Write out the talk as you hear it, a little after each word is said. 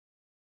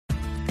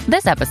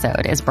This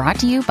episode is brought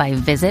to you by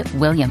Visit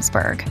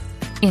Williamsburg.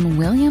 In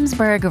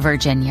Williamsburg,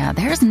 Virginia,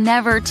 there's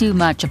never too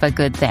much of a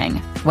good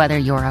thing. Whether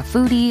you're a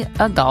foodie,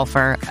 a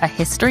golfer, a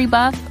history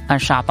buff, a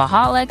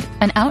shopaholic,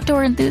 an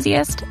outdoor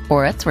enthusiast,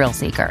 or a thrill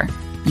seeker,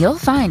 you'll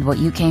find what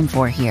you came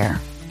for here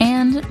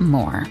and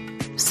more.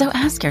 So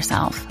ask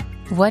yourself,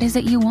 what is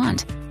it you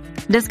want?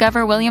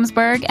 Discover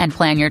Williamsburg and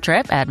plan your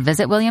trip at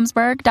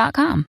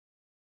visitwilliamsburg.com.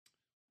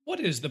 What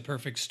is the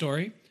perfect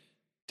story?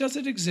 Does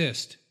it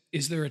exist?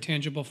 Is there a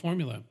tangible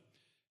formula?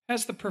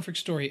 Has the perfect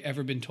story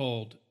ever been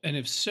told? And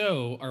if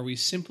so, are we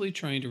simply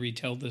trying to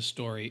retell this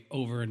story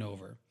over and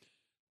over?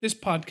 This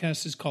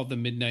podcast is called The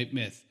Midnight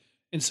Myth,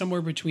 and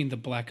somewhere between the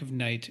black of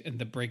night and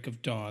the break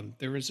of dawn,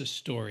 there is a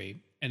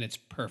story, and it's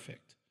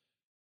perfect.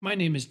 My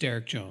name is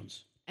Derek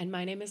Jones. And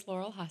my name is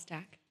Laurel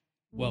Hostak.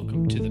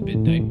 Welcome to The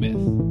Midnight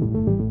Myth.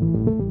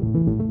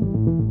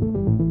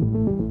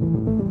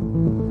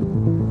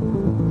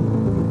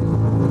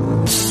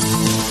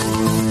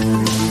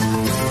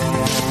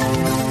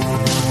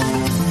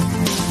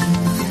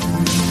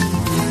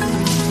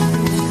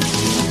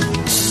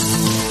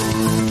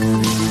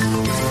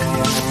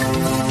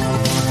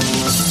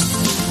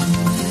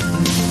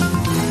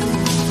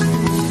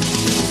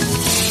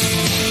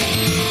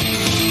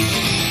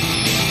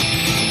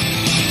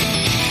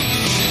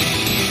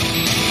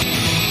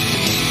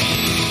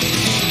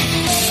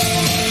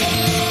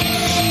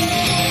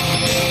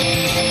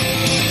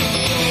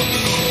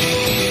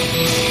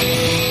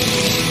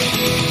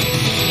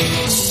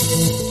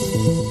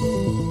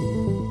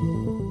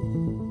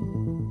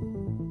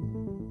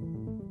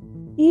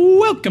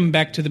 Welcome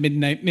back to The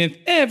Midnight Myth,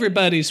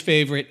 everybody's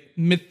favorite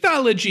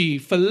mythology,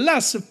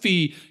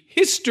 philosophy,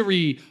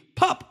 history,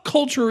 pop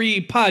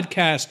culture-y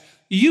podcast.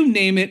 You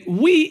name it,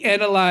 we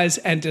analyze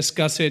and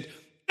discuss it.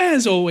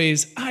 As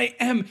always, I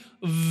am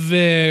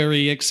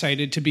very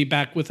excited to be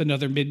back with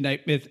another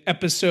Midnight Myth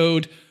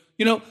episode.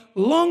 You know,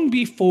 long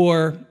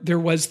before there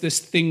was this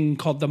thing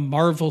called the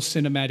Marvel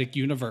Cinematic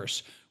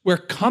Universe, where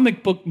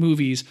comic book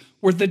movies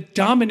were the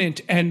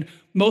dominant and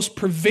most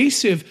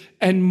pervasive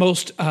and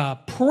most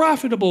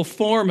profitable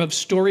form of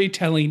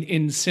storytelling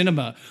in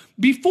cinema.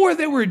 Before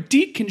there were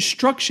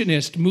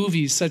deconstructionist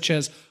movies such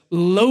as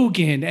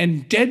Logan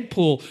and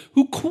Deadpool,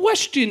 who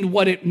questioned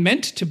what it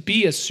meant to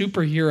be a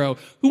superhero,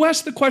 who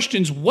asked the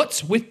questions,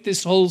 what's with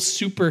this whole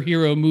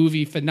superhero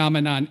movie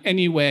phenomenon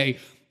anyway?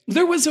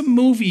 There was a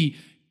movie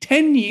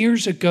 10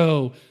 years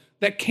ago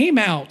that came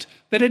out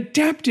that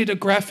adapted a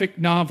graphic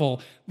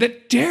novel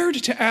that dared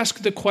to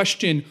ask the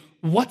question,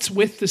 what's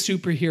with the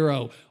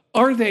superhero?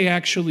 Are they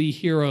actually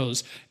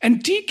heroes?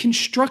 And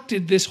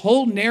deconstructed this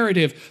whole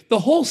narrative, the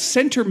whole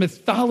center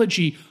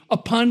mythology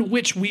upon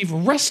which we've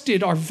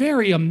rested our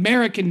very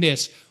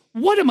Americanness.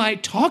 What am I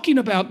talking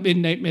about,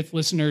 Midnight Myth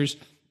listeners?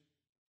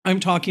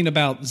 I'm talking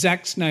about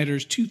Zack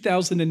Snyder's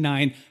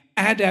 2009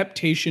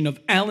 adaptation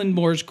of Alan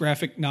Moore's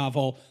graphic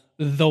novel,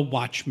 The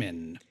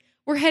Watchmen.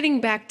 We're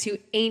heading back to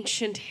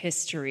ancient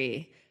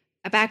history.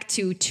 Back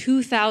to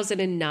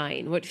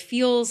 2009, what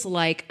feels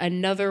like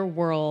another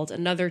world,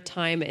 another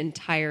time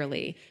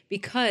entirely.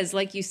 Because,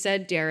 like you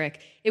said,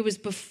 Derek, it was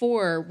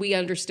before we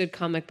understood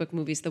comic book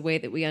movies the way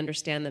that we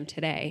understand them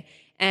today.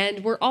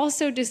 And we're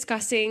also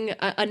discussing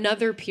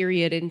another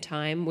period in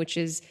time, which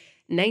is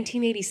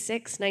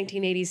 1986,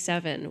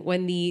 1987,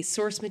 when the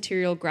source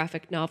material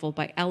graphic novel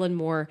by Alan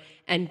Moore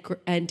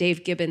and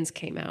Dave Gibbons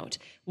came out,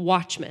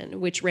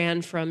 Watchmen, which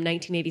ran from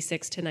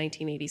 1986 to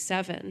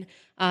 1987.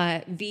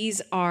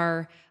 These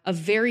are a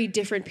very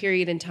different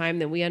period in time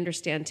than we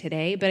understand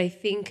today, but I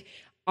think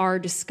our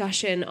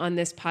discussion on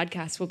this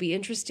podcast will be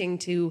interesting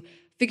to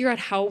figure out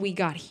how we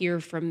got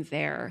here from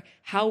there,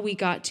 how we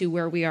got to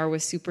where we are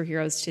with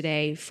superheroes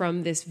today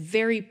from this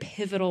very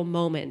pivotal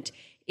moment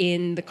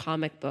in the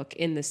comic book,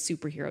 in the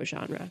superhero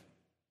genre.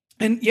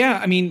 And yeah,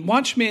 I mean,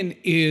 Watchmen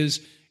is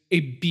a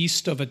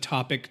beast of a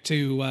topic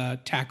to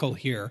tackle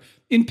here.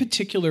 In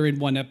particular, in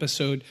one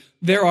episode,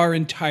 there are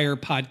entire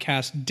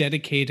podcasts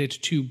dedicated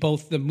to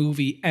both the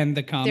movie and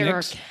the comics. There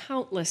are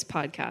countless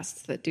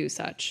podcasts that do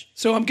such.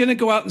 So I'm going to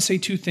go out and say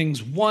two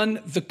things. One,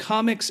 the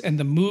comics and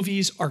the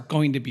movies are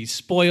going to be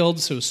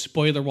spoiled, so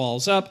spoiler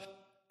walls up.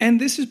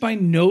 And this is by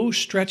no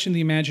stretch in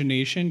the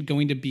imagination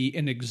going to be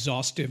an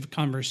exhaustive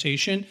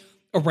conversation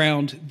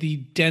around the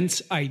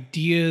dense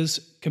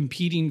ideas,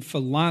 competing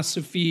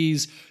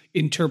philosophies,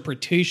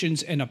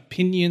 interpretations, and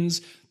opinions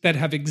that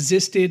have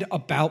existed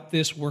about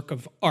this work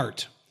of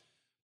art.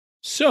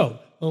 So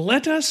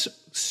let us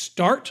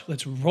start.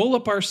 Let's roll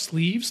up our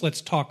sleeves. Let's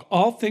talk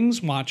all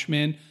things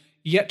Watchmen.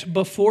 Yet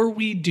before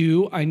we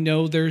do, I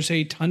know there's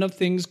a ton of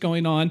things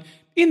going on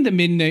in the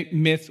Midnight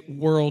Myth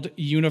world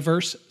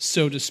universe,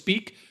 so to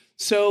speak.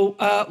 So,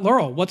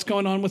 Laurel, what's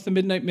going on with the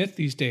Midnight Myth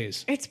these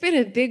days? It's been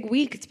a big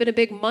week. It's been a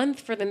big month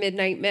for the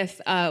Midnight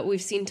Myth.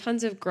 We've seen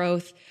tons of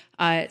growth,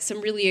 some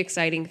really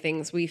exciting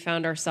things. We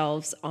found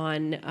ourselves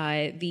on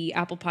the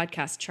Apple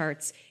Podcast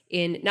charts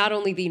in not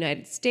only the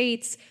United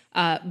States,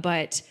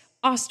 but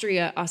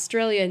Austria,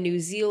 Australia, New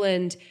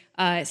Zealand,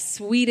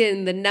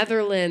 Sweden, the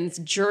Netherlands,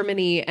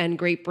 Germany, and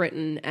Great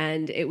Britain.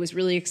 And it was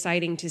really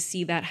exciting to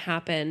see that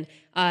happen.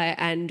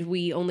 And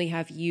we only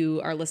have you,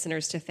 our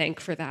listeners, to thank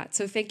for that.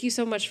 So thank you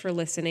so much for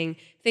listening.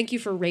 Thank you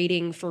for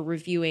rating, for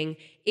reviewing.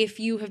 If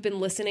you have been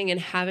listening and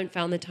haven't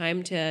found the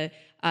time to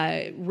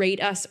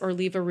rate us or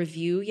leave a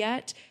review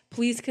yet,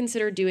 please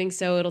consider doing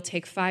so. It'll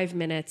take 5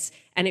 minutes,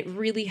 and it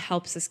really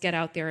helps us get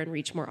out there and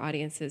reach more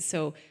audiences.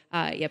 So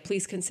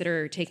please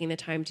consider taking the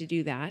time to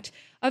do that.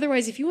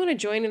 Otherwise, if you want to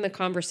join in the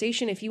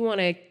conversation, if you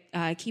want to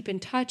keep in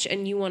touch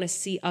and you want to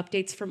see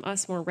updates from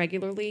us more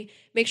regularly,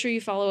 make sure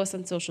you follow us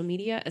on social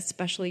media,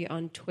 especially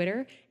on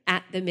Twitter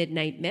at The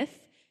Midnight Myth.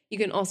 You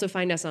can also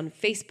find us on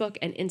Facebook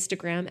and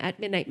Instagram at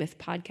Midnight Myth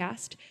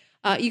Podcast.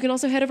 You can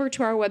also head over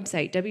to our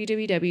website,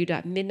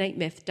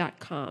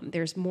 www.midnightmyth.com.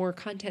 There's more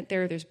content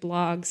there. There's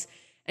blogs,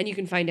 and you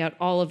can find out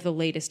all of the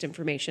latest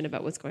information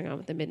about what's going on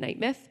with the Midnight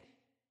Myth.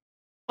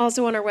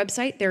 Also on our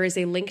website, there is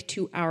a link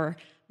to our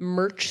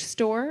merch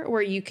store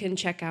where you can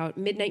check out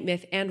Midnight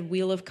Myth and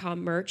Wheel of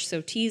Com merch.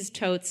 So tees,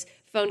 totes,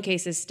 phone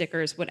cases,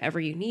 stickers, whatever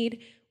you need.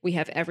 We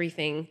have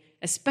everything,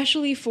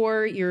 especially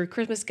for your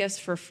Christmas gifts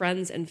for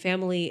friends and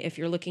family. If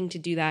you're looking to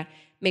do that,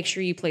 make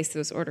sure you place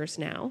those orders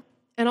now.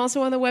 And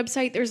also on the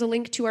website, there's a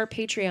link to our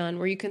Patreon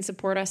where you can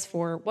support us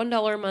for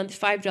 $1 a month,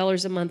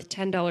 $5 a month,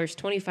 $10,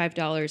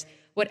 $25,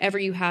 whatever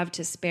you have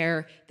to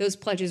spare. Those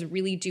pledges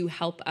really do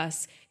help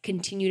us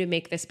continue to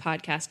make this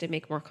podcast and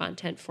make more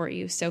content for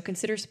you. So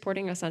consider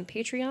supporting us on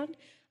Patreon.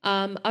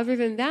 Other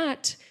than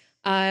that,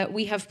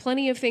 we have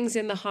plenty of things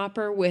in the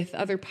hopper with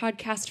other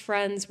podcast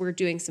friends. We're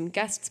doing some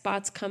guest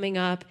spots coming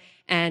up,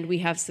 and we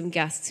have some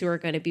guests who are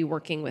going to be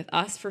working with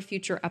us for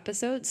future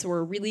episodes. So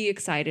we're really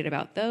excited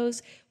about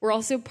those. We're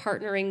also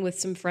partnering with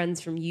some friends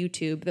from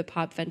YouTube, the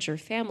Pop Venture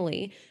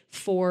family,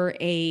 for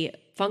a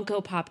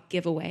Funko Pop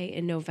giveaway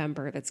in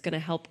November that's going to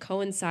help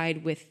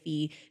coincide with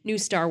the new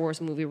Star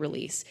Wars movie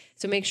release.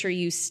 So make sure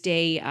you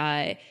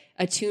stay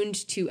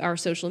attuned to our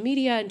social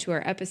media and to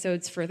our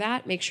episodes for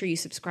that. Make sure you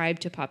subscribe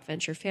to Pop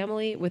Venture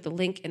Family with a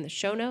link in the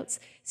show notes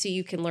so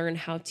you can learn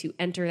how to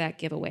enter that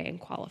giveaway and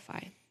qualify.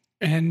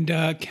 And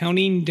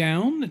counting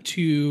down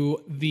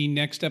to the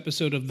next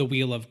episode of The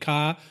Wheel of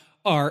Ka,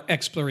 our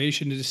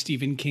exploration into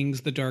Stephen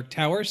King's The Dark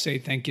Tower. Say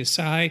thank you,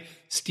 Sai.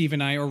 Steve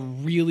and I are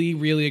really,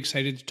 really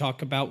excited to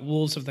talk about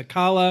Wolves of the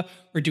Kala.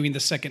 We're doing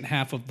the second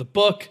half of the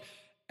book.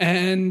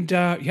 And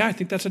I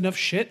think that's enough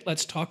shit.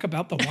 Let's talk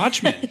about The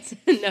Watchmen. It's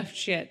enough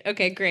shit.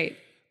 Okay, great.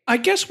 I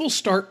guess we'll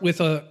start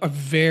with a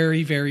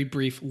very, very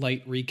brief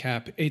light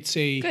recap. It's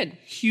a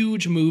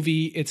huge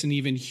movie. It's an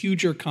even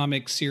huger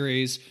comic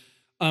series.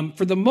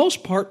 For the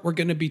most part, we're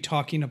going to be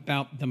talking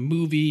about the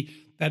movie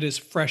that is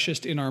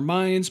freshest in our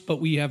minds, but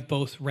we have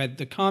both read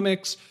the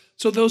comics,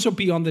 so those will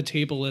be on the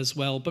table as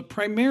well. But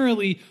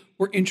primarily,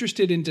 we're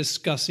interested in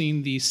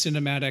discussing the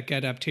cinematic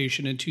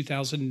adaptation in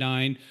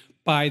 2009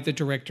 by the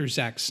director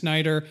Zack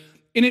Snyder.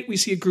 In it, we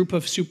see a group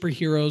of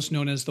superheroes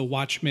known as the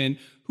Watchmen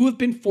who have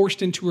been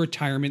forced into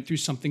retirement through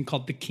something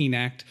called the Keene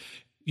Act.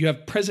 You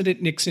have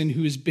President Nixon,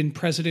 who has been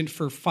president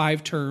for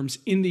 5 terms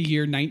in the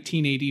year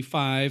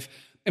 1985.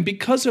 And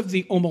because of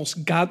the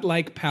almost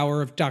godlike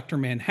power of Dr.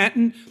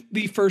 Manhattan,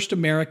 the first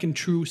American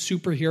true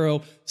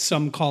superhero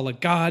some call a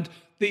god,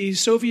 the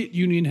Soviet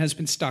Union has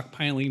been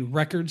stockpiling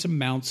record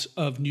amounts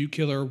of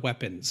nuclear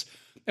weapons.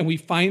 And we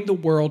find the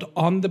world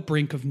on the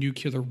brink of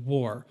nuclear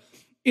war.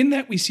 In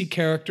that, we see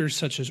characters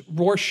such as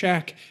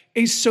Rorschach,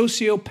 a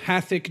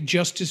sociopathic,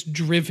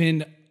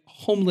 justice-driven,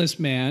 homeless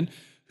man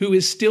who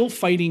is still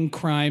fighting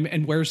crime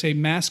and wears a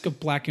mask of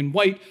black and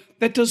white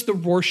that does the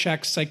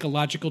Rorschach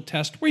psychological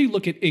test, where you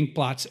look at ink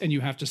blots and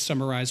you have to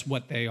summarize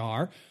what they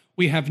are.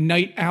 We have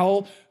Night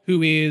Owl,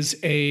 who is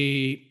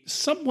a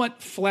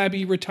somewhat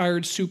flabby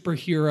retired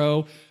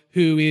superhero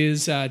who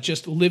is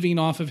just living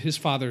off of his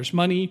father's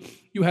money.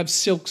 You have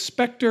Silk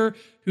Spectre,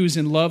 who's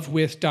in love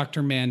with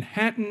Dr.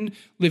 Manhattan,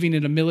 living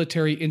in a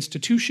military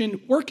institution,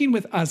 working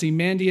with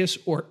Ozymandias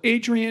or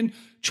Adrian,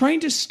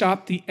 trying to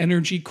stop the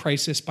energy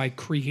crisis by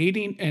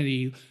creating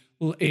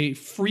a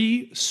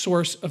free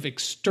source of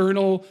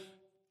external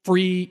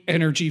free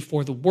energy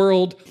for the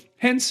world,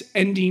 hence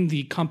ending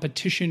the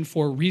competition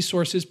for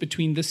resources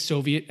between the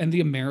Soviet and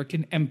the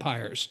American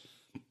empires.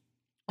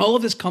 All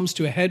of this comes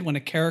to a head when a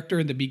character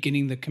in the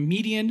beginning, the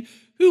comedian,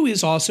 who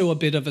is also a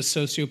bit of a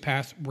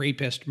sociopath,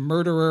 rapist,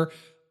 murderer,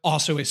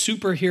 also a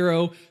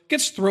superhero,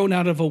 gets thrown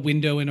out of a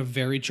window in a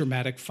very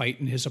dramatic fight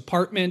in his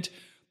apartment,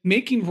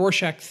 making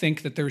Rorschach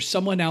think that there's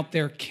someone out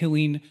there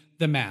killing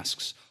the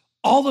masks.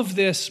 All of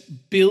this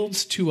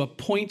builds to a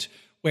point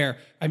where,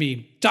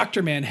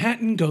 Dr.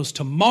 Manhattan goes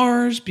to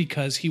Mars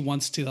because he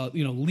wants to,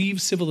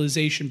 leave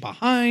civilization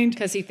behind.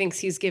 Because he thinks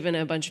he's given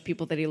a bunch of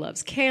people that he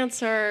loves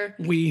cancer.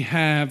 We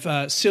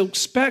have Silk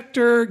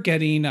Spectre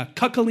getting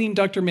cuckolding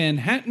Dr.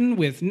 Manhattan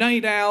with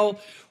Night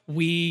Owl.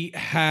 We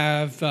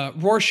have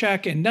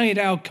Rorschach and Night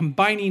Owl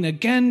combining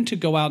again to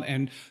go out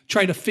and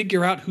try to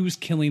figure out who's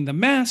killing the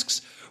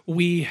masks.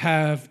 We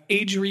have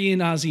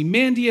Adrian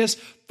Ozymandias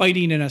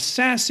fighting an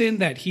assassin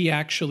that he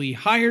actually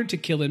hired to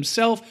kill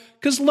himself,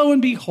 because lo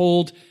and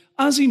behold,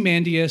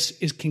 Ozymandias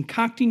is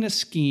concocting a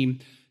scheme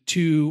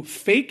to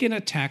fake an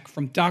attack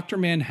from Dr.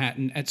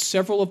 Manhattan at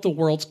several of the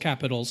world's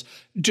capitals,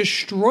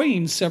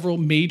 destroying several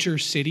major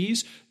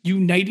cities,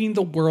 uniting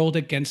the world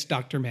against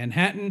Dr.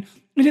 Manhattan.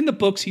 And in the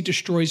books, he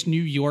destroys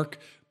New York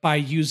by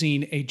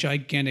using a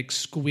gigantic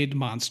squid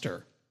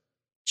monster.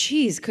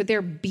 Jeez, could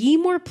there be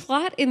more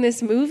plot in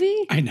this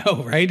movie? I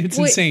know, right? It's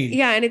insane.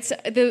 Yeah, and it's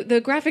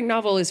the graphic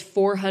novel is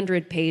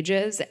 400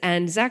 pages,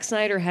 and Zack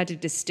Snyder had to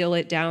distill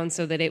it down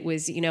so that it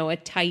was, a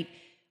tight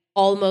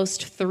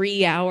almost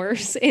 3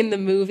 hours in the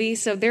movie.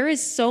 So there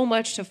is so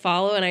much to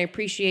follow, and I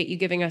appreciate you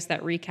giving us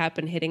that recap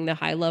and hitting the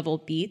high-level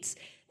beats.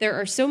 There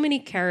are so many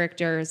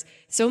characters,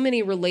 so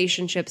many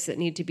relationships that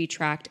need to be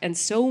tracked, and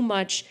so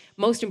much,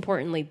 most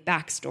importantly,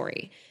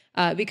 backstory.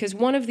 Because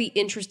one of the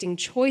interesting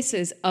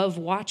choices of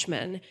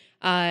Watchmen,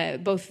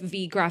 both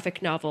the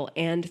graphic novel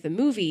and the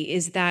movie,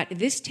 is that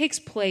this takes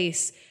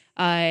place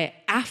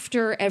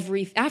after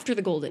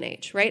the Golden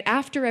Age, right?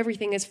 After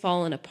everything has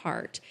fallen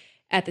apart,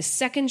 at the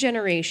second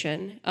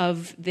generation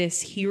of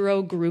this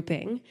hero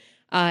grouping,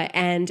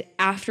 and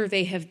after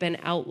they have been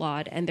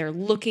outlawed, and they're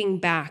looking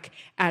back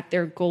at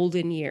their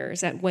golden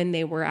years, at when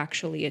they were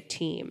actually a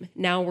team.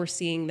 Now we're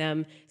seeing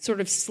them sort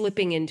of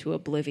slipping into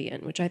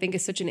oblivion, which I think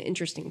is such an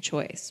interesting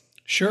choice.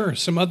 Sure.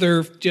 Some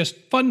other just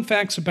fun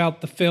facts about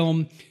the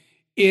film.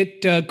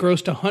 It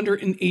grossed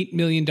 $108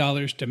 million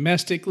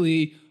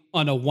domestically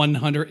on a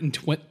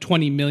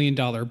 $120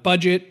 million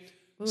budget.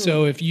 Ooh.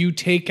 So if you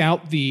take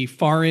out the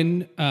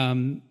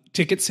foreign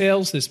ticket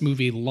sales, this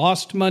movie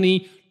lost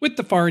money. With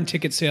the foreign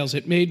ticket sales,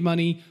 it made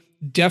money.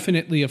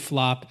 Definitely a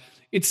flop.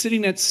 It's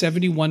sitting at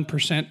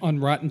 71% on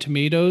Rotten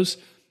Tomatoes.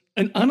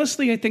 And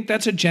honestly, I think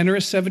that's a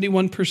generous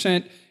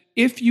 71%.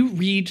 If you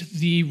read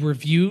the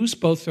reviews,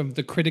 both from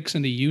the critics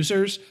and the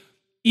users,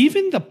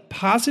 even the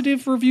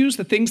positive reviews,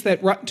 the things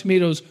that Rotten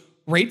Tomatoes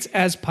rates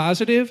as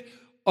positive,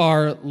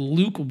 are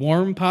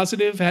lukewarm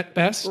positive at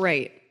best.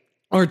 Right.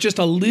 Or just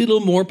a little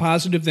more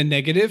positive than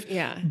negative,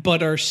 yeah,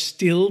 but are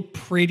still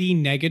pretty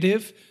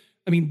negative.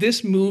 I mean,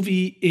 this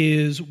movie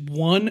is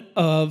one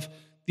of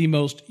the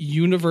most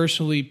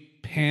universally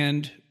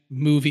panned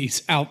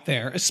movies out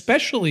there,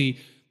 especially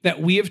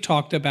that we have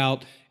talked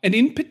about, and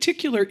in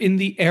particular in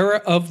the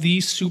era of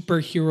these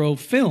superhero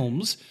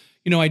films.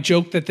 I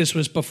joked that this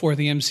was before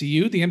the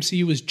MCU. The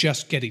MCU was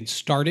just getting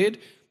started.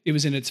 It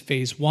was in its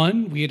phase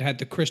 1. We had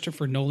the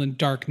Christopher Nolan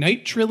Dark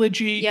Knight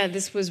trilogy. Yeah,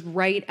 this was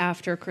right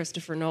after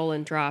Christopher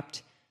Nolan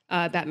dropped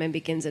Batman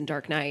Begins and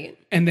Dark Knight.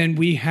 And then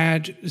we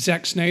had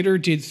Zack Snyder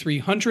did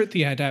 300,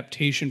 the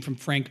adaptation from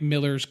Frank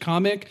Miller's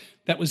comic.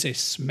 That was a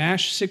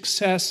smash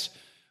success.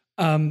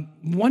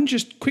 One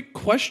just quick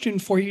question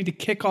for you to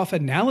kick off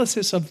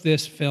analysis of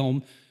this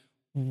film.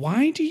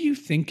 Why do you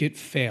think it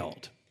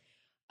failed?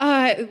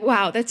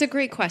 Wow, that's a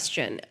great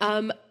question.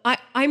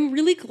 I'm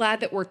really glad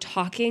that we're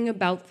talking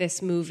about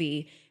this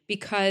movie,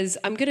 because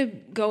I'm going to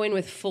go in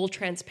with full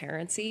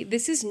transparency.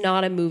 This is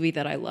not a movie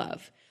that I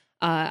love.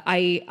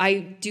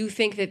 I do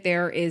think that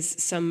there is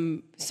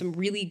some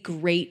really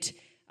great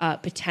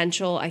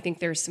potential. I think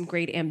there's some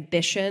great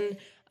ambition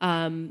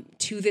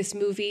to this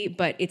movie,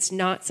 but it's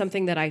not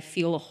something that I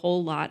feel a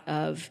whole lot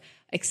of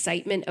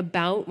excitement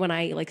about when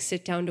I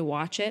sit down to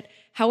watch it.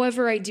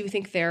 However, I do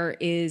think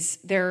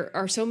there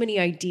are so many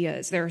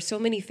ideas. There are so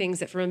many things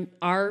that from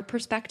our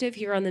perspective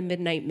here on the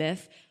Midnight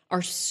Myth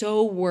are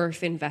so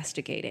worth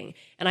investigating.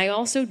 And I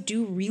also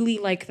do really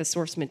like the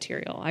source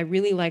material. I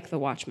really like the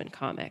Watchmen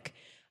comic.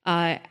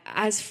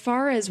 As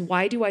far as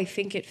why do I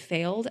think it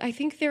failed, I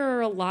think there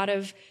are a lot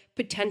of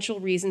potential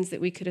reasons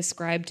that we could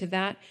ascribe to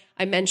that.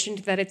 I mentioned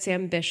that it's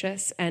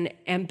ambitious, and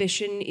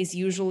ambition is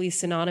usually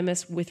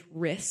synonymous with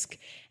risk.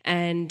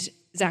 And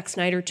Zack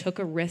Snyder took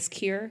a risk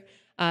here.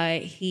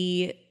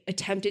 He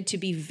attempted to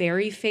be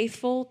very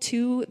faithful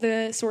to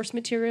the source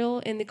material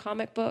in the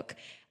comic book.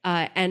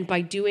 And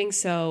by doing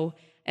so,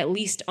 at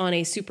least on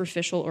a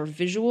superficial or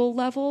visual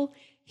level,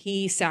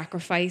 he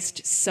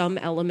sacrificed some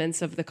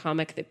elements of the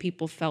comic that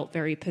people felt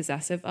very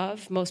possessive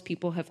of. Most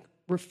people have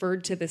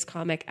referred to this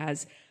comic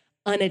as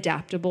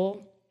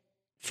unadaptable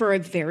for a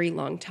very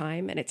long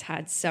time, and it's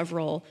had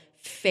several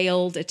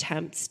failed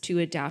attempts to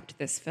adapt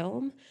this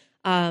film.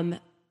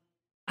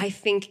 I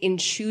think in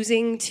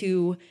choosing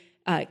to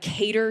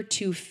cater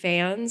to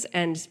fans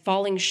and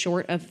falling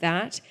short of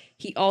that,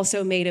 he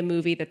also made a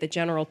movie that the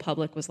general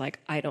public was like,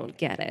 I don't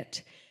get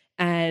it.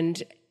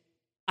 And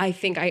I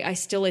think I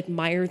still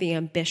admire the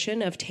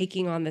ambition of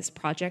taking on this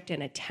project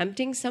and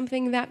attempting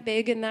something that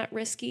big and that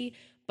risky.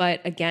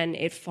 But again,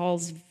 it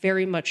falls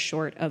very much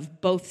short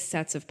of both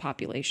sets of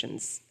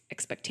populations'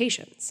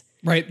 expectations.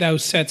 Right,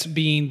 those sets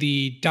being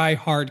the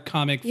diehard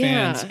comic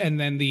fans, and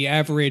then the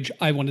average,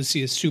 I want to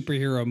see a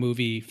superhero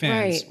movie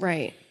fans.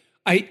 Right.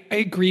 I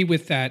agree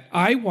with that.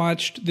 I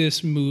watched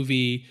this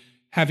movie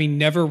having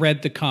never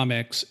read the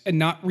comics and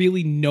not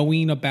really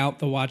knowing about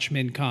the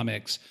Watchmen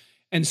comics.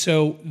 And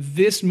so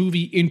this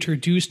movie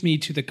introduced me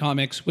to the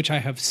comics, which I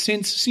have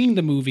since seen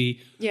the movie,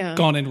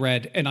 gone and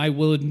read. And I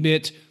will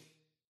admit,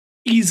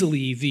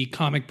 easily the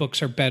comic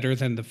books are better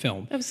than the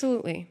film.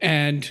 Absolutely.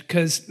 And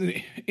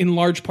in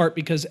large part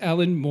because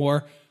Alan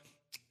Moore,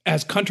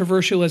 as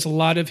controversial as a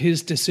lot of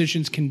his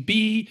decisions can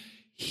be,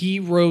 he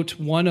wrote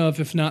one of,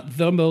 if not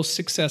the most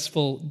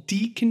successful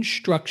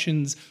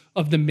deconstructions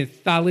of the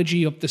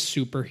mythology of the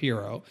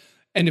superhero.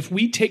 And if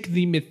we take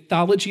the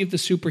mythology of the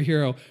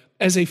superhero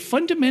as a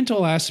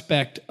fundamental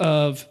aspect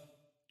of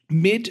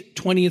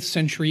mid-20th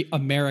century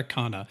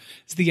Americana,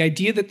 it's the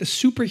idea that the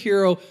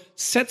superhero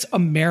sets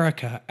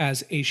America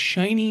as a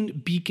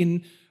shining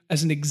beacon,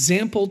 as an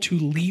example to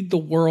lead the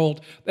world,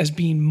 as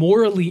being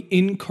morally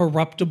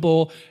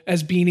incorruptible,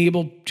 as being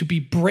able to be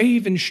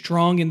brave and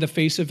strong in the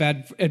face of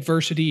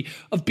adversity,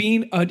 of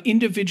being an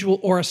individual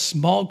or a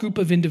small group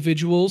of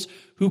individuals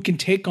who can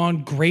take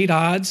on great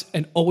odds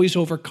and always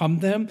overcome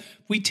them.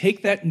 We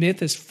take that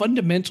myth as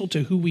fundamental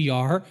to who we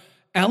are.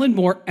 Alan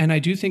Moore, and I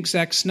do think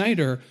Zack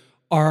Snyder,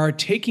 are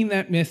taking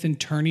that myth and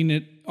turning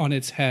it on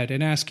its head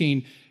and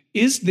asking,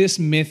 is this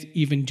myth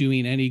even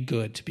doing any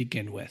good to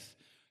begin with?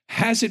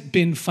 Has it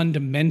been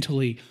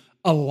fundamentally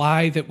a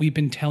lie that we've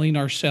been telling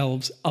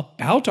ourselves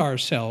about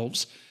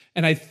ourselves?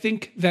 And I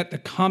think that the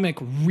comic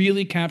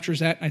really captures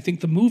that. And I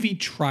think the movie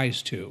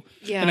tries to.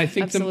 Yeah, and I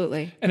think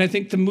absolutely. And I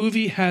think the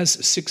movie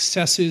has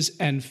successes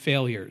and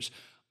failures.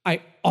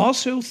 I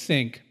also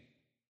think,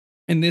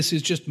 and this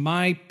is just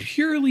my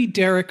purely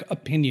Derek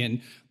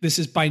opinion, this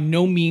is by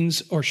no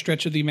means or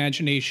stretch of the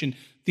imagination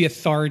the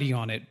authority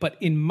on it, but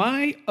in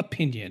my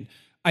opinion,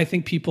 I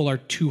think people are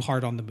too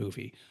hard on the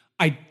movie.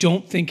 I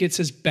don't think it's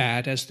as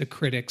bad as the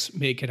critics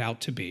make it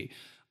out to be.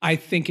 I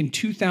think in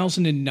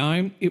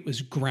 2009, it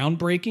was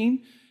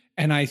groundbreaking,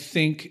 and I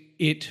think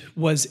it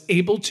was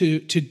able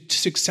to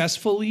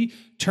successfully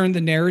turn the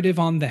narrative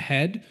on the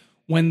head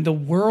when the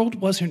world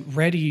wasn't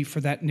ready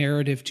for that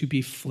narrative to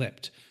be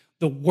flipped.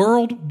 The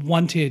world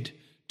wanted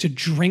to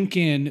drink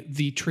in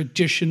the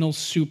traditional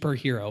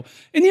superhero.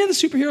 And yeah, the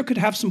superhero could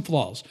have some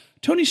flaws.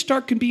 Tony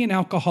Stark can be an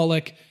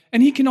alcoholic,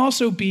 and he can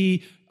also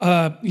be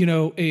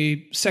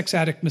a sex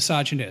addict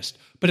misogynist.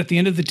 But at the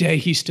end of the day,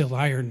 he's still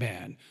Iron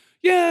Man.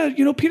 Yeah,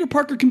 Peter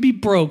Parker can be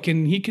broke,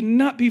 and he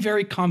cannot be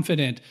very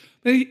confident.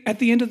 But at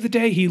the end of the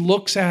day, he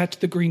looks at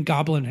the Green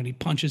Goblin and he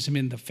punches him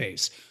in the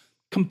face.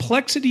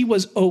 Complexity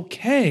was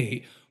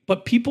okay,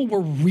 but people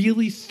were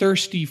really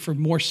thirsty for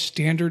more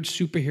standard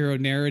superhero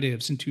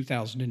narratives in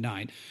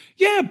 2009.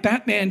 Yeah,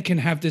 Batman can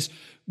have this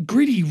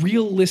gritty,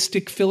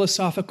 realistic,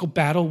 philosophical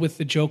battle with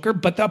the Joker,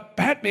 but the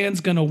Batman's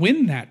going to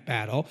win that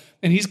battle,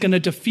 and he's going to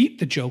defeat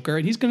the Joker,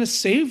 and he's going to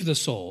save the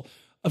soul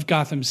of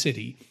Gotham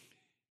City.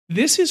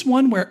 This is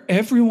one where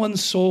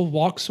everyone's soul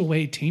walks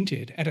away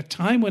tainted at a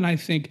time when I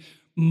think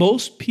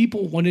most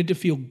people wanted to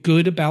feel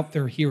good about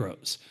their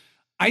heroes.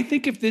 I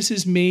think if this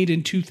is made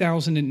in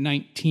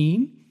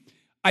 2019,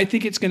 I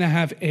think it's going to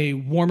have a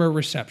warmer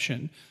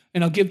reception.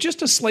 And I'll give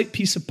just a slight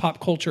piece of pop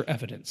culture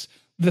evidence.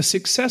 The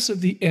success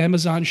of the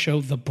Amazon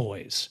show, The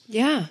Boys.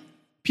 Yeah.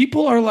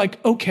 People are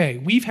like, okay,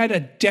 we've had a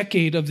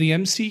decade of the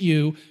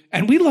MCU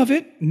and we love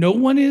it. No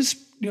one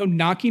is,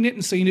 knocking it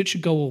and saying it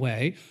should go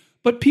away.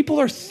 But people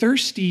are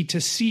thirsty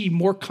to see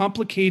more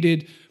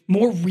complicated,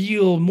 more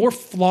real, more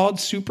flawed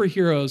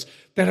superheroes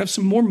that have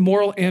some more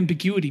moral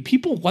ambiguity.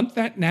 People want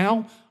that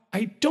now.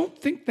 I don't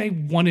think they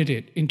wanted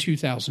it in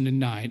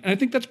 2009. And I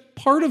think that's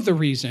part of the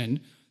reason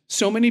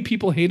so many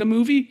people hate a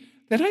movie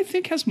that I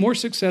think has more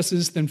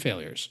successes than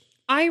failures.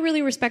 I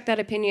really respect that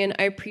opinion.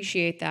 I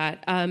appreciate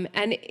that. And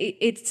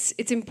it's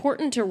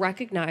important to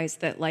recognize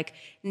that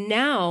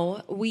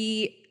now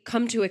we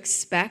come to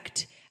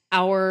expect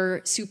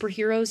our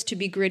superheroes to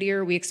be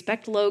grittier. We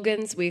expect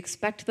Logans. We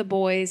expect The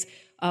Boys.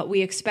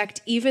 We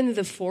expect even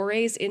the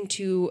forays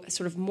into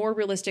sort of more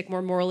realistic,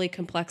 more morally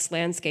complex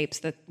landscapes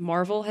that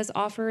Marvel has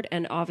offered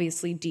and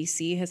obviously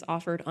DC has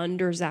offered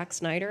under Zack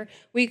Snyder.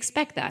 We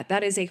expect that.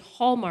 That is a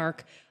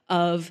hallmark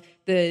of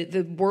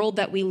the world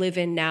that we live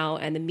in now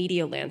and the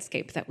media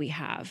landscape that we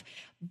have.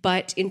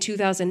 But in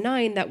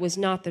 2009, that was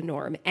not the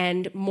norm.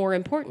 And more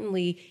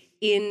importantly,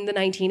 in the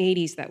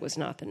 1980s, that was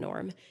not the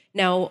norm.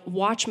 Now,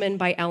 Watchmen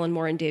by Alan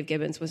Moore and Dave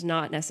Gibbons was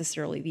not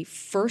necessarily the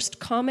first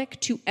comic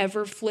to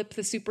ever flip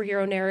the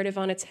superhero narrative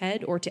on its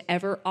head or to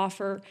ever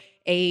offer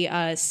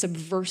a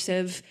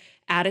subversive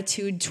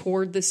attitude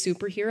toward the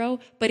superhero,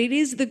 but it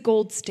is the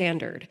gold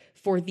standard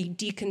for the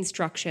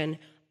deconstruction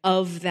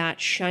of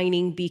that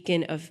shining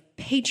beacon of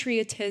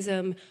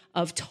patriotism,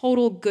 of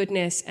total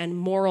goodness and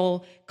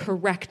moral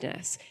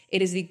correctness.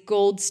 It is the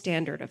gold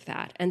standard of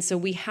that. And so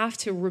we have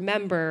to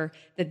remember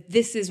that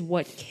this is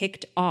what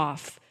kicked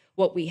off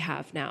what we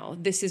have now.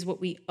 This is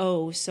what we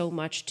owe so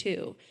much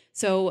to.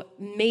 So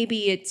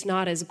maybe it's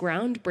not as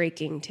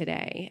groundbreaking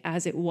today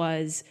as it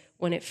was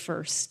when it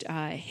first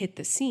hit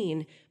the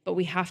scene, but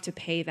we have to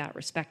pay that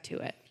respect to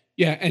it.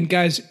 Yeah, and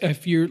guys,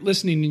 if you're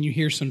listening and you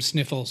hear some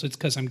sniffles, it's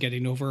because I'm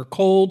getting over a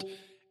cold,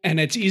 and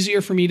it's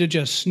easier for me to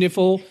just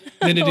sniffle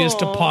than it is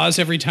to pause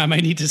every time I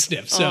need to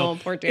sniff. So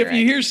poor Derek. if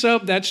you hear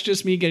some, that's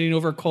just me getting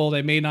over a cold.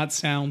 I may not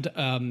sound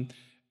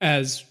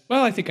as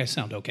well. I think I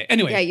sound okay.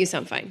 Anyway. Yeah, you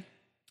sound fine.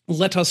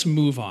 Let us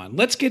move on.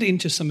 Let's get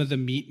into some of the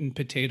meat and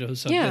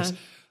potatoes of this.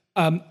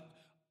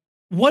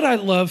 What I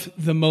love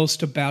the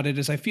most about it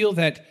is I feel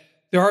that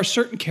there are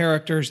certain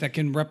characters that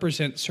can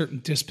represent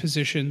certain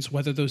dispositions,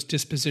 whether those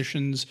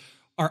dispositions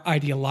are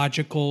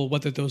ideological,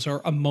 whether those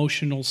are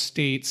emotional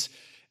states.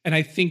 And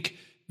I think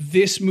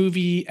this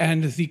movie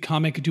and the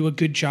comic do a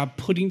good job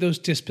putting those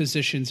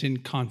dispositions in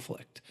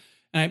conflict.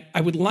 And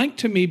I would like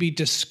to maybe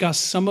discuss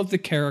some of the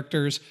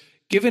characters,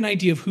 give an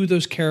idea of who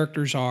those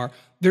characters are,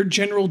 their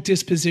general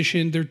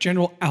disposition, their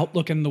general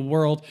outlook in the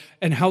world,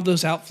 and how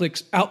those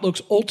outlooks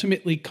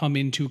ultimately come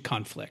into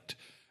conflict.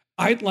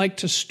 I'd like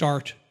to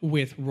start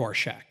with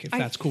Rorschach, if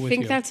that's cool with you. I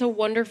think that's a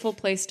wonderful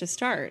place to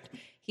start.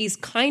 He's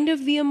kind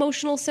of the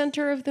emotional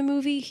center of the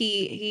movie.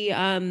 He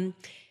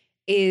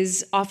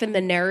is often the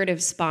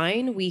narrative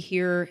spine. We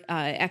hear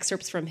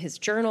excerpts from his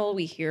journal.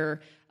 We hear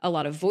a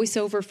lot of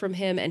voiceover from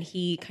him, and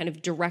he kind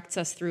of directs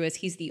us through as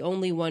he's the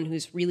only one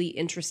who's really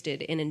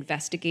interested in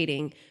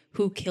investigating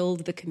who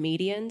killed the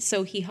comedian.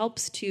 So he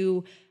helps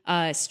to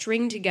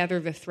string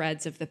together the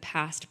threads of the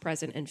past,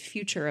 present, and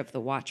future of the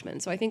Watchmen.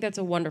 So I think that's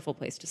a wonderful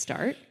place to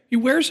start. He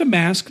wears a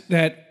mask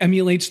that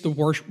emulates the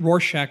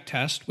Rorschach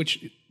test,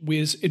 which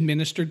is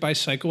administered by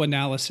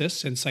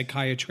psychoanalysts and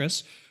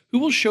psychiatrists who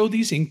will show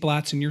these ink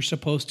blots, and you're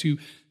supposed to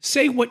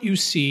say what you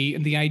see.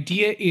 And the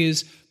idea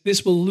is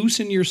this will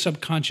loosen your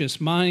subconscious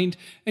mind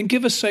and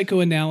give a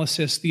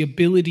psychoanalyst the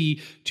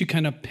ability to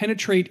kind of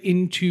penetrate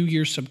into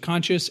your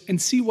subconscious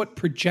and see what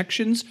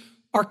projections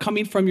are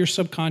coming from your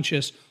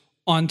subconscious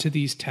onto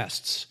these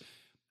tests.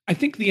 I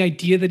think the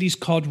idea that he's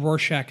called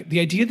Rorschach, the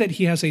idea that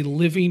he has a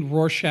living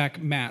Rorschach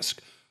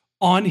mask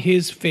on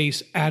his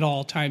face at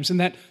all times, and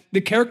that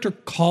the character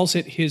calls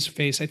it his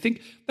face, I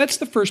think that's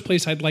the first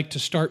place I'd like to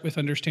start with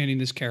understanding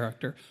this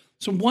character.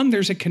 So one,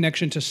 there's a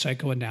connection to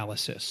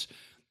psychoanalysis.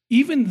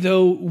 Even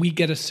though we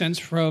get a sense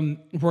from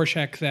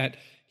Rorschach that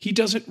he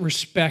doesn't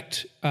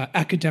respect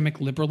academic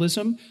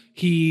liberalism,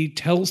 he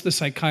tells the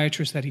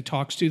psychiatrist that he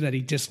talks to that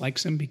he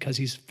dislikes him because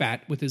he's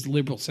fat with his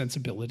liberal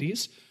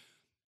sensibilities.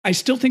 I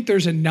still think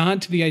there's a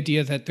nod to the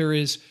idea that there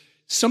is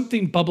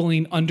something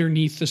bubbling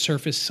underneath the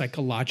surface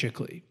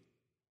psychologically.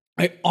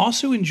 I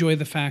also enjoy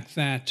the fact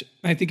that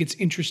I think it's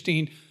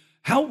interesting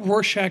how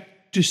Rorschach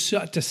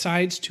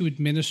decides to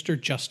administer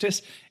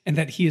justice and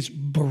that he is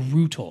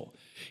brutal.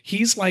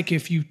 He's like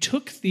if you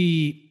took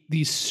the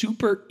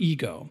super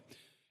ego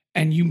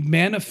and you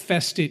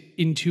manifest it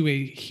into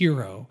a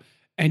hero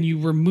and you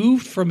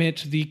removed from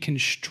it the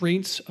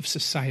constraints of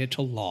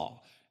societal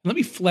law. Let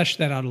me flesh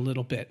that out a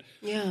little bit.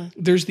 Yeah.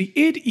 There's the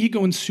id,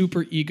 ego, and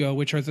superego,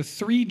 which are the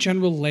three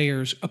general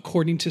layers,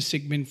 according to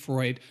Sigmund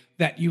Freud,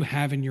 that you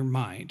have in your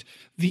mind.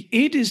 The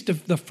id is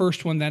the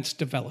first one that's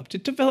developed.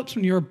 It develops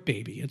when you're a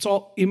baby. It's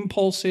all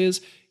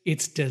impulses,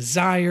 it's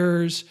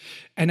desires.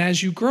 And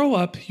as you grow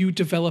up, you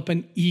develop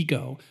an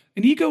ego.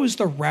 An ego is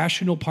the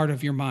rational part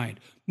of your mind.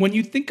 When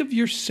you think of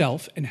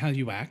yourself and how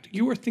you act,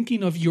 you are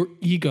thinking of your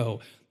ego.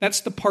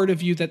 That's the part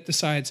of you that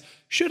decides,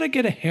 should I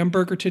get a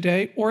hamburger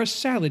today or a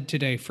salad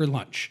today for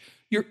lunch?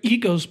 Your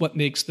ego's what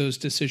makes those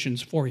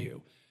decisions for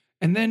you.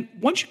 And then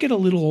once you get a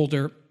little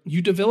older,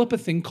 you develop a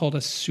thing called a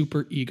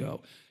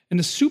superego. And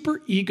the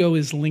superego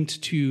is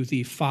linked to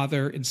the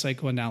father in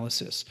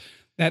psychoanalysis,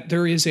 that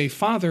there is a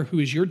father who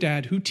is your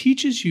dad who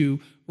teaches you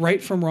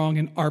right from wrong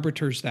and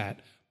arbiters that.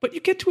 But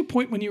you get to a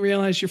point when you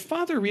realize your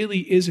father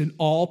really isn't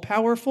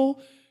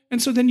all-powerful.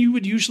 And so then you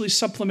would usually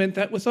supplement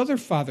that with other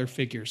father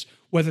figures,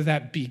 whether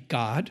that be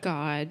God,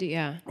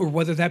 yeah, or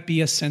whether that be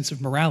a sense of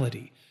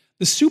morality.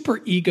 The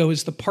superego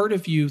is the part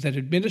of you that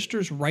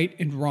administers right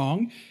and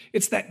wrong.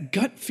 It's that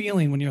gut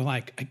feeling when you're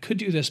like, I could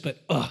do this, but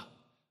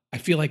I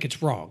feel like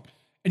it's wrong.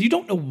 And you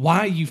don't know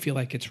why you feel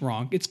like it's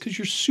wrong. It's because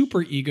your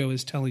superego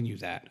is telling you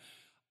that.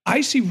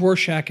 I see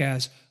Rorschach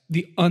as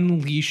the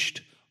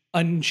unleashed,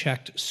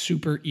 unchecked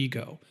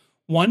superego.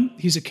 One,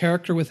 he's a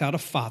character without a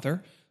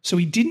father. So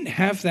he didn't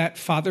have that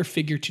father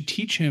figure to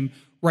teach him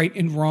right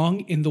and wrong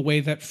in the way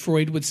that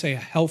Freud would say a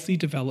healthy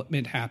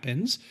development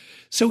happens.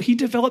 So he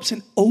develops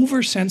an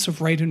oversense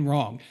of right and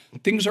wrong.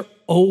 Things are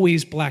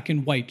always black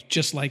and white,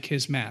 just like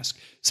his mask.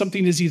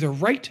 Something is either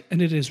right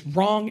and it is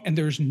wrong, and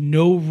there's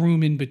no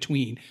room in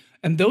between.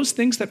 And those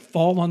things that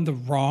fall on the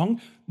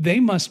wrong, they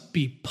must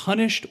be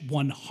punished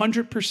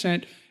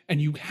 100%,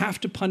 and you have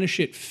to punish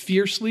it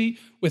fiercely,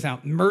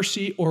 without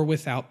mercy or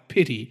without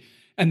pity.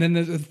 And then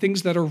the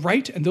things that are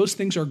right, and those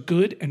things are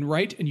good and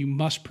right, and you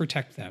must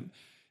protect them.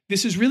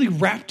 This is really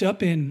wrapped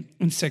up in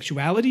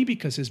sexuality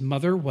because his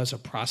mother was a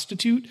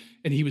prostitute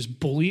and he was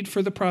bullied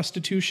for the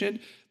prostitution.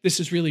 This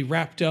is really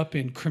wrapped up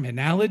in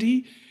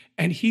criminality.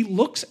 And he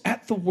looks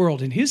at the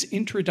world. In his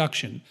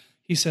introduction,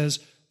 he says,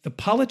 the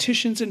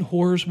politicians and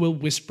whores will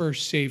whisper,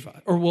 save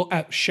us, or will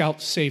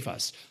shout, save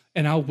us.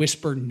 And I'll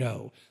whisper,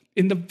 no.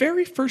 In the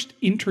very first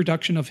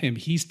introduction of him,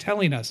 he's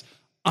telling us,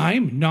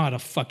 I'm not a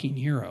fucking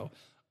hero.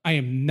 I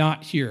am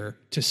not here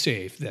to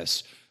save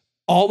this.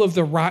 All of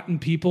the rotten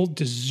people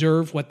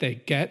deserve what they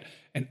get,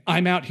 and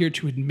I'm out here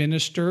to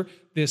administer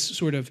this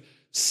sort of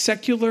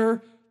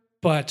secular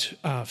but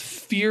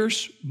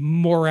fierce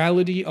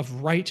morality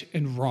of right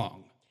and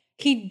wrong.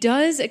 He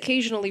does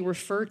occasionally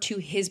refer to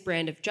his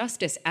brand of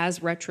justice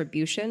as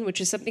retribution, which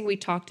is something we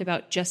talked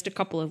about just a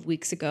couple of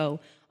weeks ago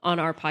on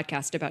our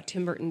podcast about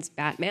Tim Burton's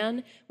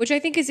Batman, which I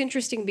think is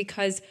interesting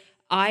because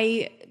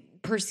I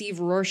perceive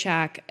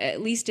Rorschach,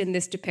 at least in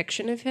this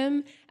depiction of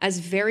him, as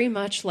very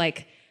much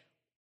like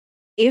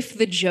if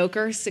the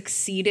Joker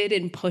succeeded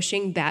in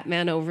pushing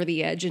Batman over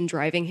the edge and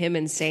driving him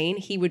insane,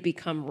 he would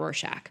become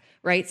Rorschach,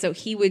 right? So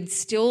he would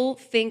still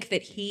think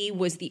that he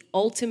was the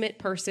ultimate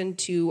person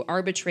to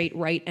arbitrate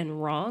right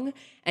and wrong,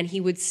 and he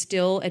would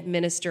still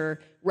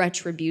administer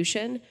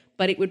retribution,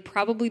 but it would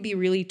probably be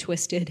really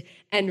twisted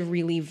and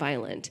really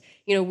violent.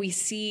 You know, we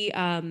see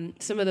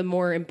some of the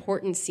more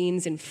important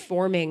scenes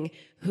informing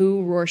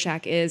who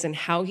Rorschach is and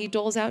how he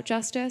doles out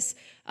justice.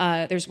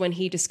 There's when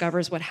he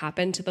discovers what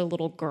happened to the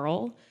little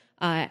girl,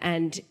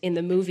 and in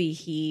the movie,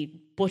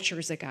 he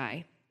butchers a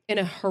guy in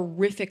a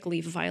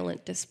horrifically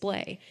violent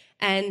display.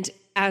 And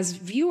as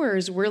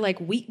viewers, we're like,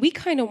 we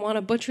kind of want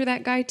to butcher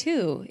that guy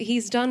too.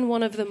 He's done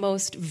one of the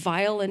most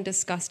vile and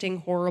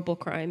disgusting, horrible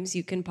crimes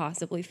you can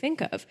possibly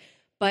think of.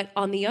 But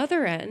on the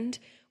other end,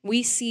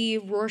 we see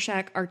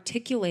Rorschach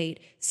articulate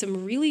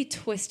some really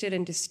twisted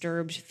and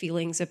disturbed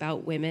feelings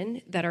about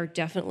women that are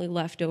definitely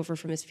left over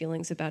from his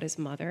feelings about his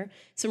mother.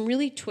 Some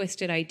really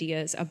twisted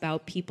ideas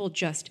about people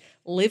just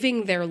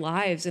living their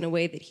lives in a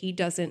way that he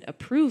doesn't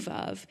approve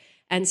of.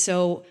 And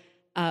so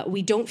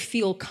we don't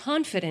feel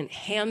confident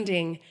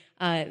handing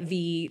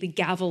the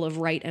gavel of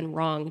right and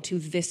wrong to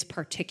this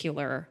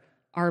particular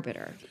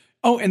arbiter.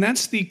 Oh, and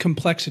that's the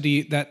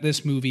complexity that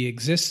this movie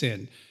exists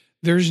in.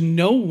 There's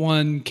no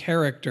one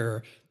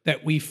character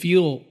that we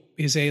feel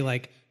is a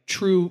like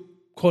true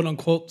quote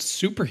unquote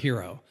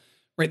superhero,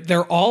 right?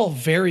 They're all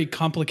very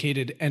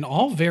complicated and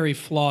all very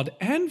flawed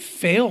and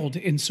failed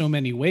in so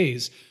many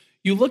ways.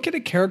 You look at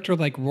a character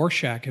like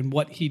Rorschach and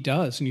what he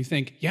does and you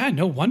think, yeah,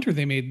 no wonder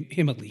they made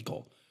him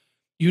illegal.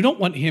 You don't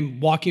want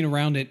him walking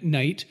around at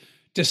night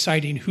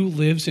deciding who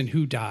lives and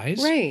who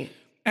dies. Right.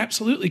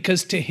 Absolutely,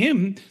 because to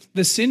him,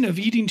 the sin of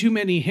eating too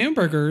many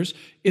hamburgers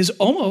is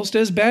almost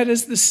as bad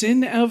as the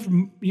sin of,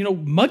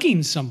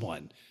 mugging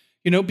someone,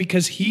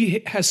 because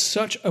he has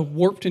such a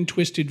warped and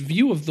twisted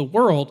view of the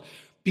world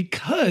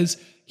because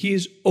he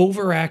is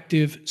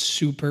overactive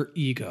super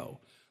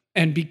ego.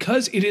 And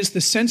because it is the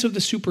sense of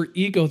the super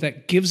ego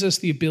that gives us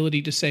the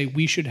ability to say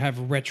we should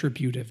have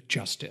retributive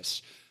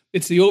justice.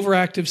 It's the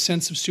overactive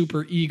sense of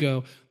super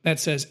ego that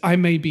says, I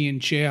may be in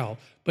jail,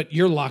 but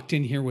you're locked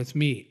in here with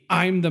me.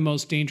 I'm the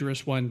most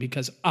dangerous one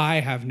because I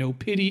have no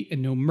pity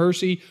and no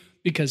mercy,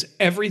 because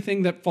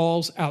everything that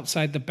falls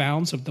outside the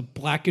bounds of the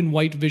black and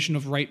white vision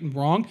of right and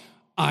wrong,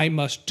 I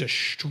must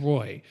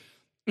destroy.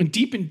 And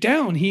deep and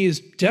down, he is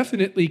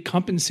definitely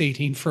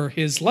compensating for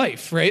his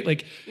life, right?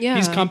 Like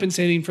he's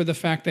compensating for the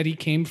fact that he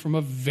came from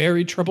a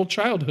very troubled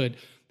childhood,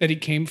 that he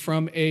came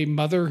from a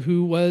mother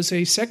who was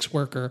a sex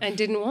worker. And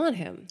didn't want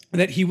him.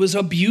 That he was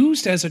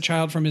abused as a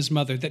child from his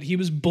mother, that he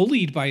was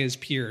bullied by his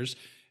peers.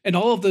 And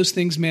all of those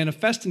things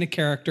manifest in a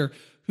character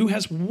who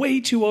has way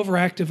too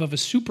overactive of a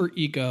super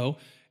ego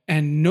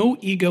and no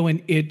ego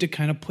and id to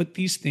kind of put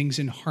these things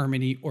in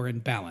harmony or in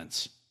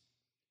balance.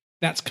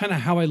 That's kind of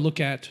how I look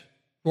at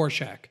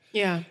Rorschach.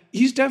 Yeah.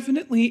 He's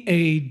definitely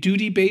a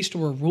duty-based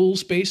or a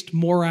rules-based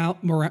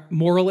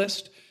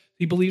moralist.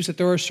 He believes that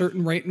there are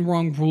certain right and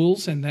wrong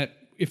rules and that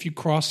if you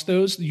cross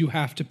those, you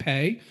have to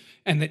pay,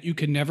 and that you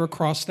can never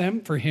cross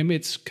them. For him,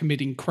 it's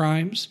committing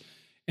crimes.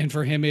 And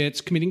for him,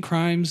 it's committing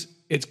crimes.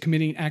 It's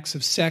committing acts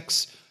of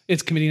sex.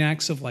 It's committing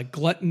acts of like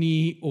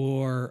gluttony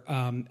or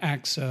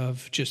acts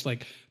of just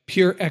like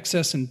pure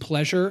excess and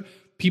pleasure.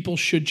 People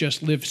should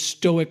just live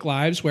stoic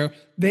lives where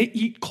they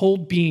eat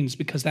cold beans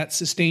because that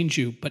sustains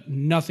you, but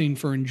nothing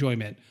for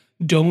enjoyment.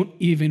 Don't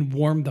even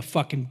warm the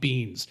fucking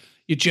beans.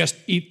 You just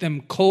eat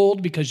them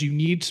cold because you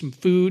need some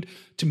food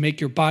to make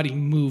your body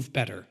move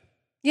better.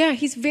 Yeah,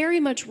 he's very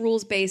much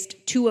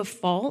rules-based to a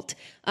fault.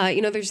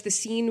 There's the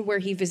scene where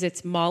he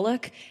visits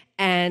Moloch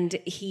and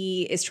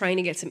he is trying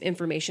to get some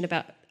information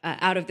about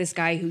out of this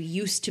guy who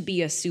used to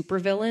be a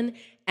supervillain.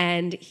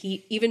 And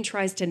he even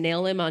tries to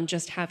nail him on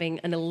just having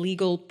an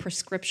illegal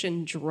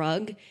prescription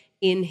drug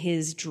in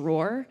his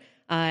drawer.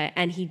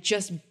 And he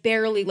just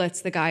barely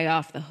lets the guy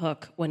off the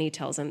hook when he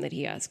tells him that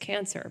he has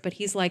cancer. But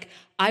he's like,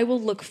 I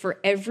will look for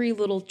every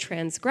little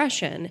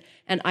transgression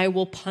and I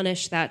will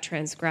punish that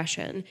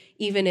transgression,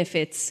 even if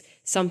it's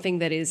something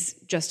that is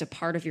just a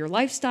part of your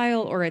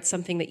lifestyle or it's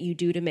something that you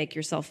do to make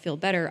yourself feel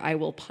better. I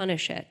will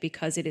punish it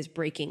because it is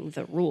breaking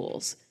the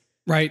rules.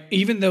 Right.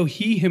 Even though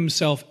he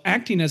himself,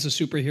 acting as a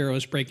superhero,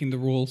 is breaking the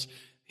rules,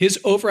 his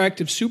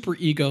overactive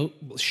superego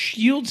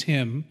shields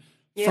him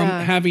from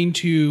having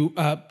to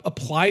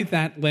apply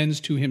that lens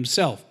to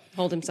himself.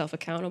 Hold himself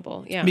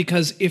accountable. Yeah.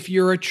 Because if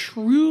you're a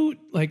true,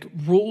 like,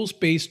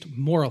 rules-based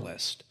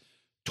moralist,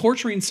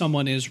 torturing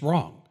someone is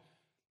wrong.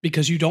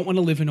 because you don't want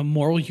to live in a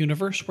moral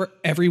universe where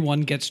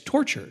everyone gets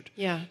tortured.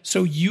 Yeah.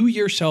 So you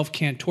yourself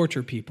can't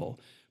torture people.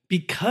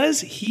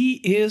 Because he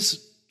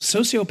is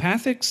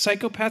sociopathic,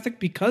 psychopathic,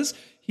 because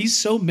he's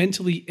so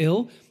mentally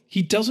ill,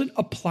 he doesn't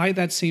apply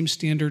that same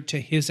standard to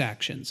his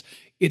actions.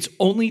 It's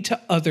only to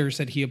others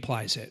that he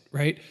applies it,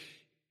 right?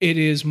 It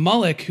is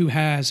Moloch who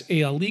has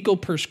a legal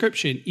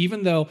prescription,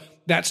 even though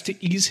that's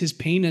to ease his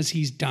pain as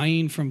he's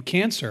dying from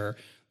cancer,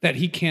 that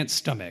he can't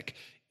stomach.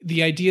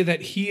 The idea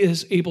that he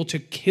is able to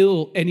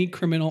kill any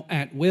criminal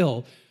at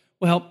will.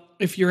 Well,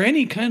 if you're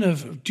any kind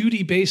of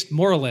duty-based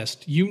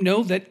moralist, you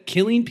know that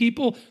killing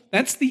people,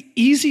 that's the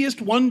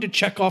easiest one to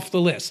check off the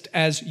list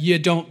as you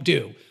don't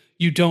do.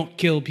 You don't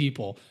kill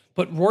people.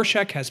 But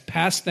Rorschach has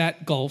passed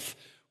that gulf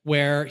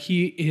where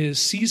he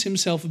sees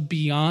himself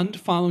beyond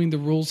following the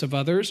rules of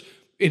others.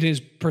 It is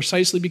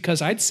precisely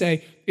because I'd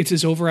say it's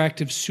his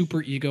overactive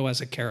superego as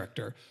a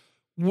character,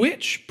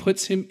 which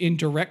puts him in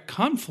direct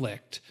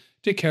conflict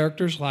to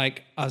characters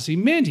like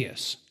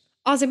Ozymandias.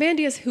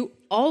 Ozymandias, who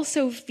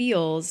also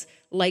feels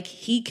like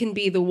he can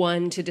be the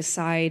one to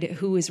decide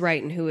who is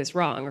right and who is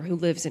wrong, or who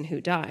lives and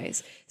who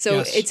dies. So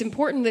Yes. It's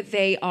important that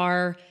they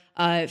are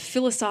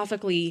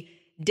philosophically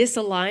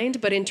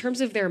disaligned, but in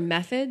terms of their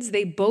methods,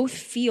 they both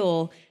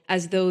feel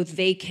as though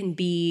they can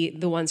be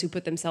the ones who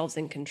put themselves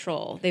in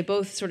control. They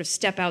both sort of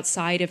step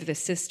outside of the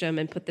system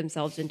and put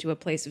themselves into a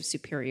place of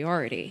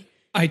superiority.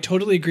 I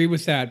totally agree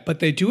with that, but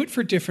they do it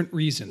for different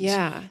reasons.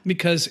 Yeah.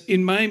 Because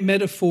in my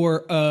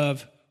metaphor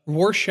of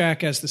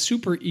Rorschach as the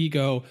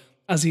superego,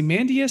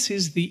 Ozymandias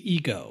is the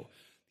ego.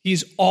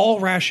 He's all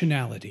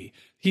rationality.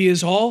 He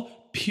is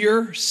all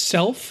pure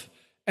self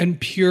and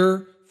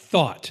pure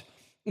thought.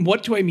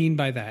 What do I mean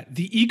by that?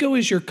 The ego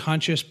is your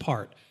conscious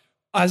part.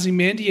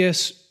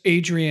 Ozymandias,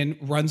 Adrian,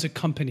 runs a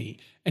company,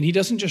 and he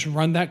doesn't just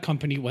run that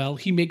company well,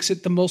 he makes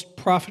it the most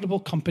profitable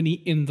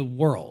company in the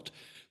world.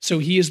 So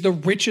he is the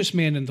richest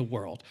man in the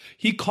world.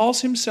 He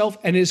calls himself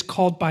and is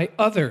called by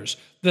others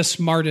the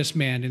smartest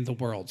man in the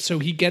world. So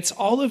he gets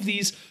all of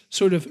these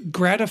sort of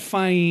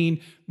gratifying,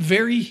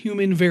 very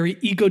human, very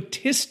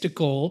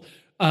egotistical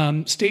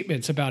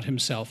statements about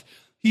himself.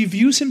 He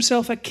views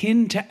himself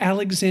akin to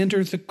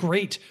Alexander the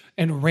Great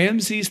and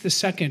Ramses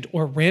II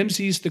or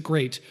Ramses the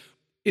Great.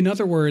 In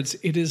other words,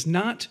 it is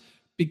not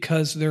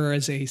because there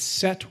is a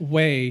set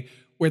way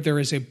where there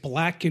is a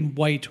black and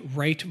white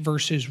right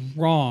versus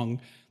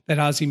wrong that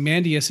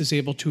Ozymandias is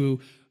able to,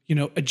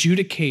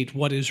 adjudicate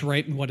what is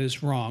right and what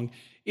is wrong.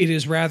 It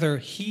is rather,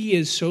 he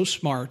is so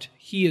smart,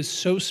 he is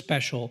so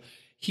special,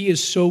 he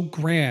is so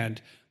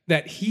grand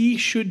that he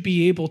should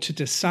be able to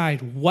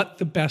decide what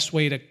the best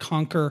way to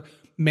conquer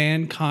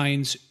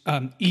mankind's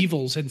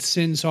evils and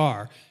sins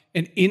are.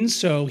 And in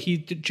so, he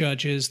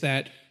judges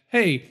that,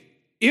 hey,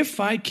 if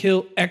I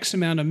kill X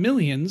amount of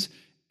millions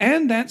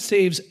and that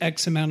saves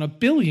X amount of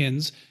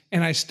billions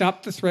and I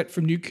stop the threat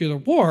from nuclear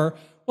war,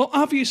 well,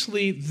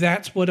 obviously,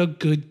 that's what a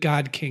good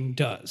God King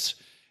does.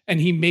 And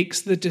he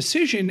makes the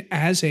decision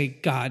as a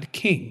God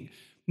King,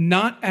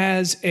 not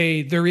as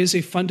there is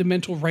a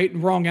fundamental right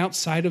and wrong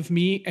outside of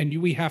me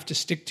and we have to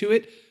stick to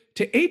it.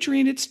 To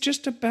Adrian, it's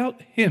just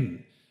about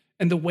him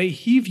and the way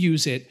he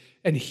views it.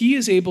 And he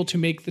is able to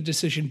make the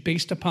decision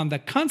based upon the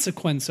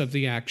consequence of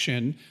the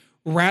action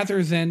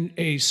rather than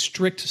a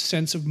strict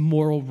sense of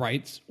moral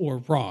rights or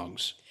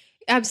wrongs.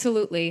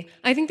 Absolutely.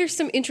 I think there's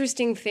some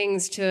interesting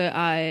things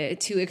to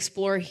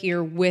explore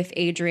here with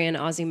Adrian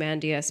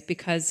Ozymandias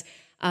because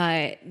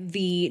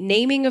the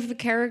naming of the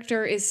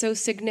character is so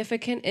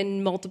significant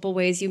in multiple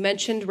ways. You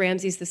mentioned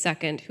Ramses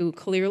II, who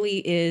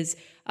clearly is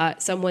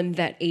someone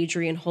that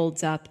Adrian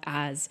holds up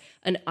as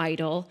an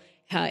idol.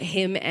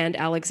 Him and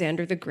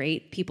Alexander the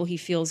Great, people he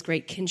feels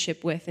great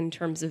kinship with in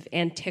terms of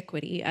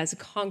antiquity as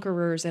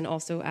conquerors and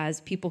also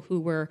as people who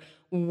were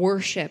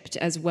worshipped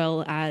as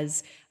well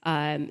as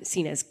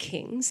seen as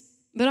kings.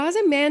 But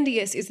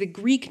Ozymandias is the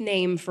Greek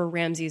name for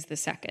Ramses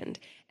II.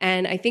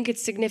 And I think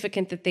it's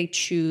significant that they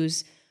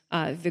choose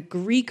the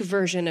Greek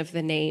version of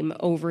the name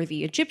over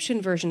the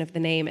Egyptian version of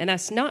the name. And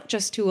that's not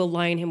just to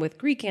align him with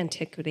Greek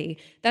antiquity,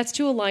 that's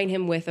to align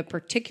him with a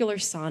particular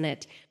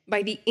sonnet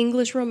by the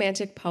English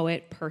Romantic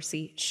poet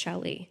Percy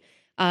Shelley.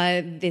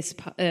 This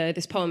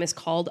poem is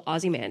called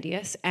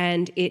Ozymandias,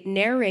 and it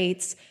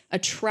narrates a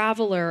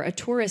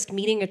tourist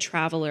meeting a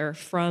traveler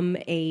from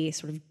a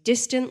sort of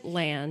distant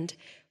land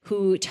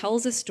who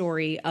tells a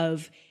story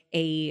of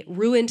a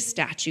ruined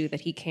statue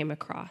that he came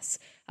across.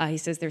 He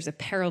says there's a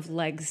pair of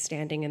legs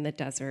standing in the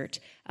desert,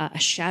 a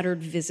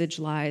shattered visage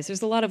lies.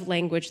 There's a lot of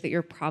language that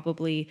you're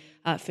probably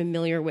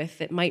familiar with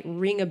that might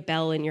ring a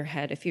bell in your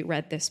head if you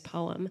read this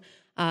poem.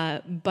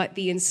 But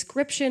the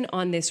inscription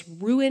on this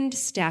ruined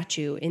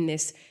statue in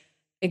this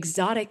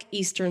exotic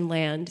eastern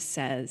land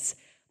says,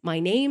 "My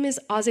name is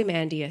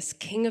Ozymandias,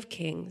 King of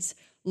Kings.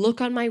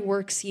 Look on my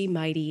works, ye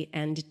mighty,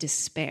 and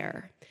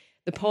despair."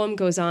 The poem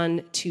goes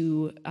on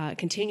to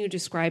continue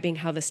describing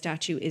how the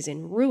statue is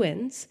in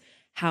ruins,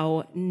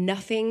 how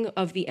nothing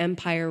of the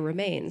empire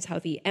remains, how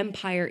the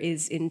empire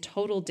is in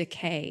total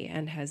decay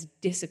and has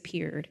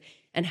disappeared,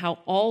 and how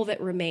all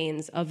that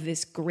remains of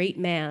this great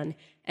man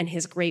and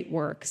his great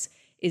works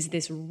is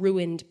this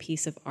ruined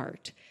piece of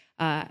art.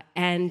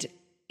 And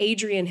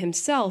Adrian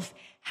himself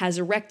has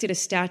erected a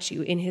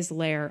statue in his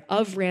lair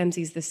of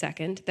Ramses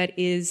II that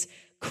is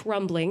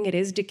crumbling, it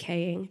is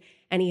decaying,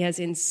 and he has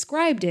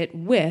inscribed it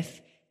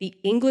with the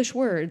English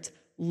words,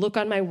 "Look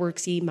on my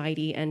works, ye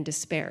mighty, and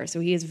despair." So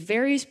he has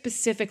very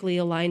specifically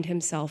aligned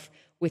himself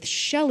with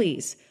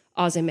Shelley's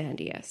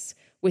Ozymandias,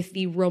 with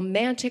the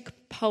Romantic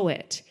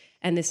poet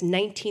and this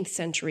 19th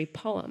century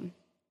poem.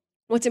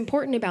 What's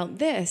important about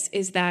this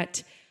is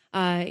that,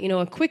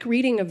 a quick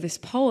reading of this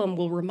poem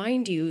will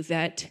remind you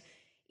that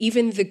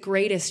even the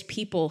greatest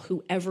people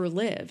who ever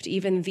lived,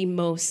 even the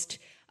most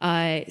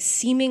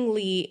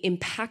seemingly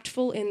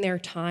impactful in their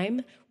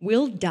time,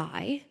 will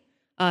die,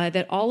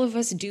 that all of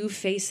us do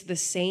face the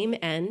same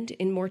end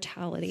in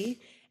mortality,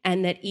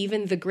 and that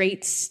even the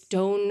great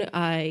stone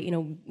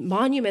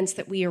monuments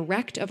that we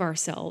erect of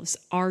ourselves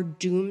are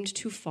doomed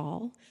to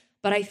fall.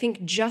 But I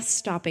think just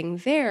stopping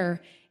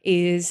there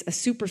is a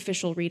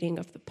superficial reading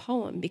of the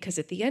poem, because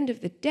at the end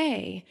of the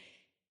day,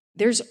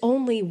 there's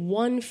only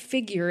one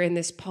figure in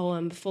this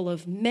poem full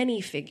of many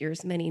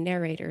figures, many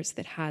narrators,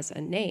 that has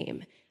a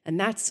name, and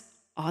that's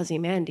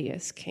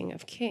Ozymandias, King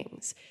of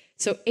Kings.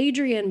 So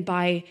Adrian,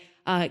 by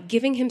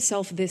giving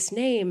himself this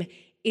name,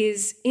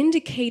 is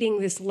indicating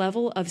this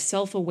level of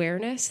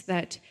self-awareness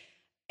that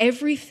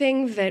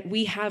everything that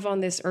we have on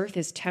this earth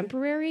is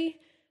temporary,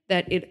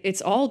 that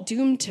it's all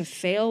doomed to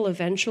fail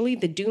eventually.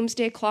 The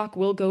doomsday clock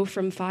will go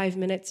from 5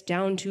 minutes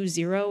down to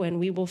 0, and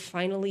we will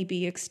finally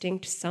be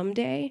extinct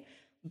someday.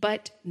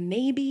 But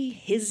maybe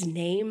his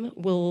name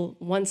will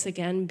once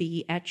again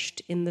be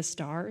etched in the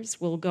stars,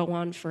 will go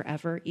on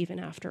forever, even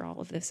after all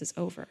of this is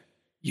over.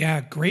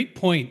 Yeah, great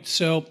point.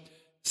 So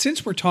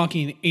since we're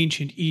talking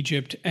ancient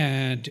Egypt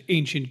and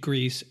ancient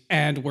Greece,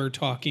 and we're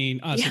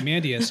talking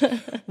Ozymandias,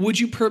 would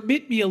you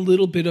permit me a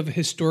little bit of a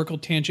historical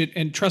tangent?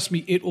 And trust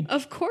me, it'll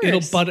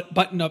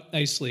button up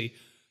nicely.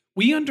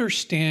 We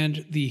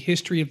understand the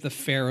history of the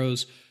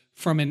pharaohs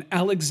from an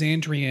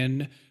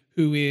Alexandrian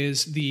who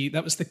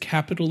that was the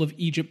capital of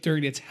Egypt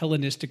during its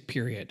Hellenistic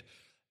period.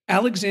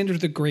 Alexander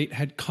the Great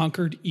had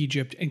conquered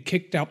Egypt and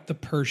kicked out the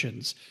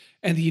Persians.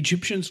 And the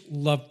Egyptians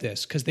loved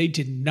this because they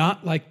did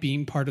not like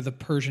being part of the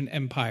Persian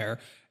Empire.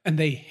 And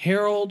they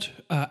herald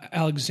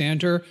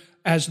Alexander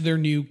as their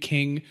new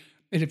king.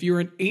 And if you're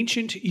an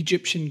ancient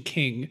Egyptian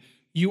king,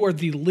 you are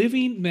the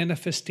living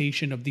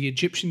manifestation of the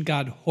Egyptian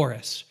god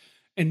Horus.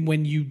 And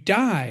when you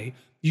die,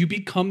 you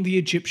become the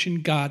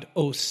Egyptian god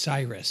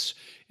Osiris.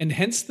 And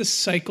hence the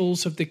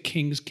cycles of the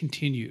kings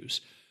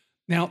continues.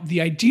 Now,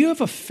 the idea of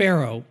a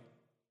pharaoh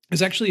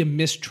is actually a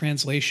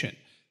mistranslation.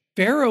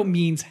 Pharaoh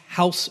means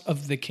house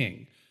of the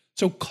king.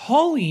 So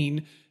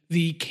calling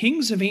the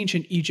kings of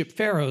ancient Egypt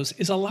pharaohs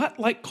is a lot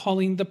like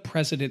calling the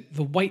president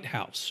the White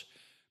House.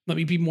 Let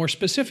me be more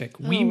specific.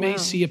 We may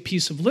see a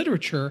piece of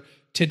literature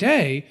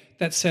today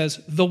that says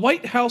the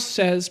White House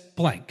says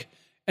blank,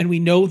 and we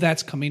know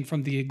that's coming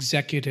from the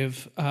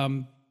executive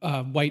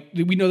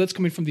we know that's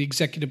coming from the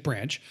executive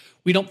branch.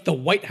 The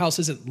White House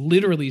isn't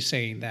literally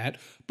saying that,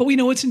 but we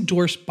know it's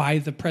endorsed by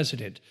the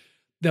president.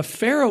 The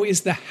pharaoh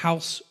is the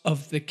house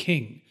of the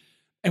king.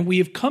 And we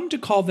have come to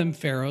call them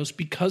pharaohs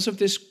because of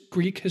this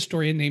Greek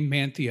historian named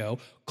Manetho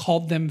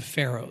called them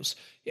pharaohs.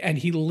 And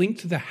he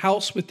linked the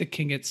house with the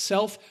king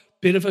itself.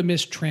 Bit of a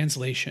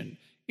mistranslation.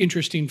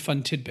 Interesting,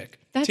 fun tidbit.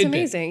 That's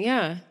amazing,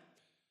 yeah.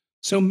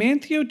 So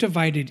Manetho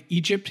divided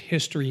Egypt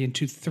history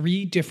into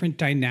 3 different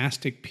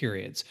dynastic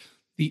periods: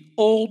 the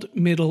Old,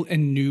 Middle,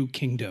 and New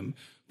Kingdom.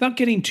 Without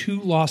getting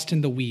too lost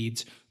in the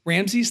weeds,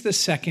 Ramses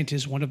II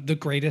is one of the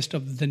greatest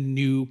of the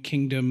New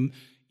Kingdom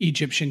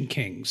Egyptian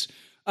kings.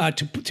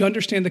 To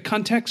understand the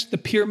context, the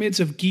pyramids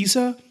of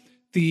Giza,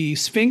 the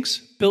Sphinx,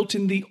 built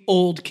in the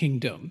Old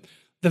Kingdom.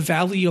 The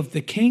Valley of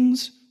the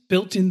Kings,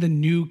 built in the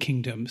New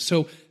Kingdom.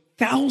 So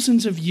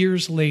thousands of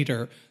years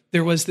later,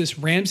 there was this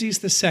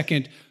Ramses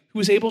II who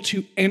was able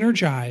to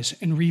energize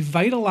and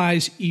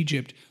revitalize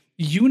Egypt,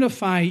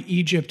 unify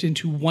Egypt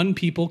into one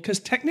people, because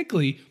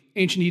technically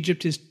ancient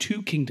Egypt is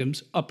 2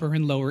 kingdoms, Upper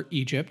and Lower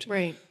Egypt.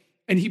 Right.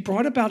 And he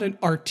brought about an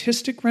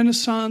artistic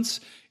renaissance,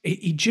 an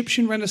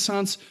Egyptian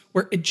renaissance,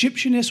 where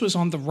Egyptianness was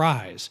on the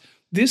rise.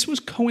 This was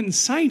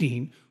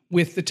coinciding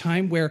with the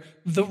time where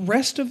the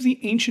rest of the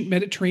ancient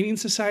Mediterranean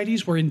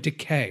societies were in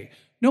decay.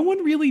 No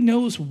one really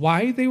knows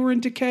why they were in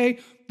decay.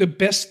 The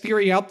best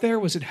theory out there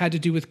was it had to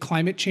do with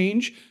climate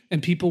change,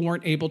 and people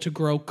weren't able to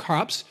grow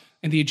crops,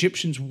 and the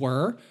Egyptians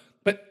were.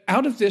 But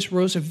out of this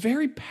rose a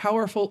very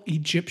powerful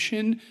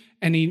Egyptian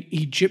and an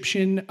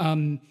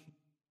Egyptian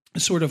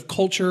sort of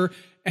culture,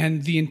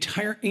 and the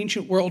entire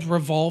ancient world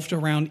revolved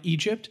around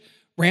Egypt.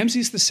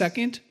 Ramses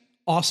II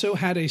also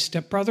had a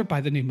stepbrother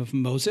by the name of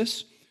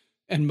Moses,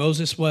 and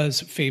Moses was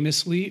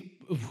famously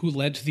who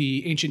led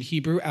the ancient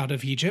Hebrew out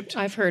of Egypt.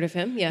 I've heard of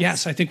him, yes.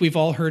 Yes, I think we've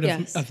all heard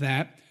of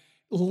that.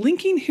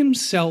 Linking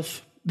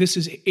himself, this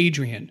is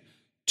Adrian,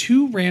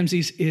 to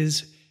Ramses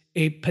is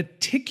a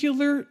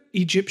particular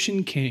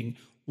Egyptian king,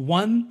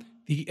 one,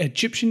 the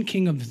Egyptian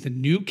king of the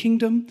New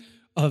Kingdom,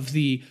 of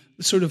the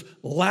sort of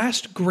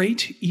last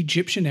great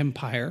Egyptian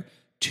empire.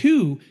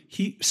 2,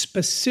 he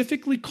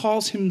specifically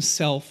calls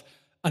himself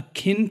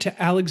akin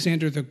to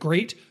Alexander the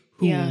Great,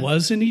 who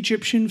was an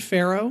Egyptian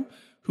pharaoh,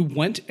 who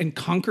went and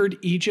conquered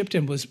Egypt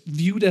and was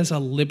viewed as a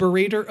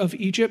liberator of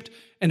Egypt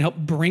and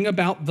helped bring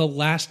about the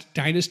last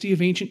dynasty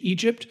of ancient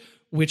Egypt,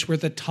 which were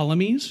the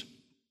Ptolemies.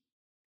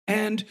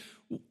 And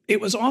it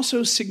was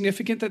also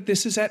significant that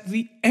this is at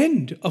the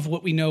end of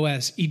what we know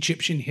as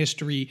Egyptian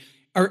history,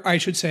 or I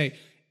should say,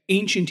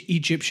 ancient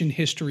Egyptian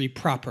history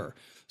proper.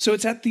 So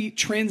it's at the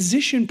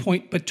transition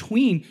point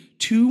between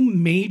two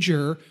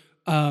major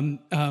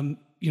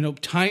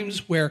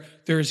times where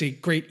there is a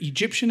great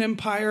Egyptian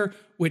empire,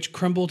 which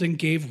crumbled and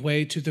gave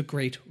way to the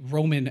great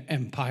Roman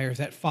Empire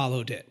that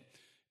followed it.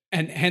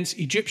 And hence,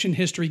 Egyptian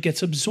history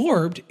gets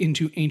absorbed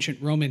into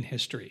ancient Roman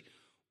history.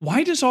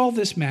 Why does all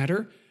this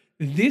matter?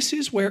 This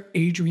is where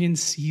Adrian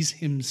sees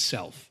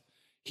himself.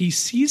 He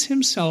sees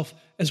himself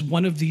as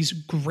one of these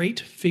great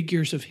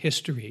figures of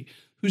history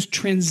who's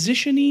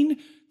transitioning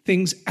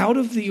things out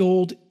of the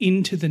old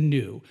into the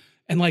new.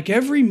 And like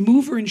every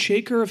mover and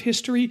shaker of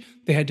history,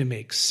 they had to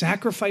make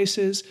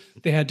sacrifices,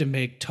 they had to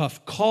make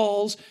tough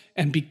calls,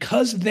 and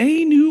because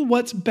they knew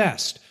what's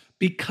best,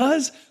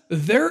 because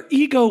their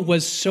ego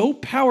was so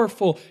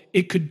powerful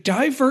it could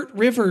divert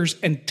rivers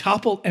and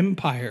topple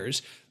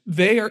empires,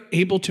 they are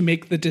able to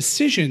make the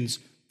decisions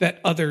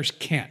that others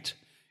can't.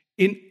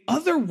 In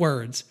other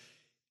words,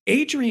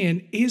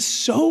 Adrian is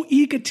so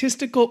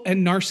egotistical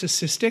and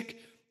narcissistic,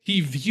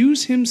 he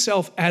views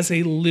himself as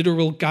a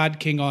literal God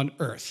King on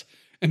earth.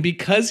 And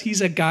because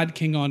he's a God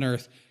King on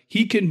earth,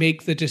 he can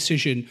make the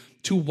decision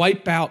to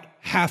wipe out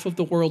half of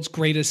the world's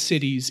greatest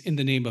cities in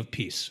the name of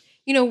peace.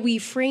 You know, we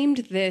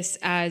framed this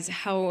as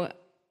how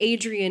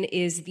Adrian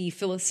is the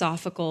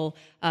philosophical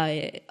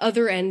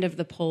other end of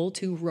the pole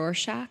to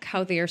Rorschach,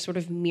 how they are sort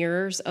of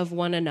mirrors of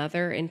one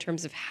another in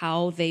terms of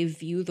how they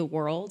view the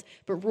world.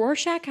 But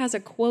Rorschach has a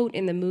quote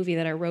in the movie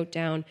that I wrote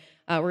down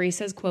where he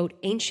says, quote,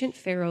 "Ancient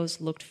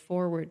pharaohs looked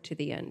forward to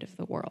the end of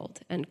the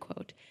world," end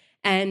quote.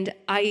 And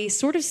I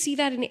sort of see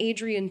that in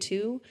Adrian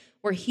too,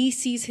 where he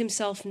sees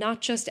himself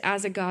not just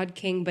as a God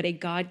King, but a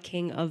God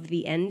King of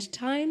the end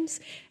times,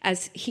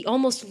 as he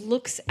almost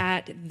looks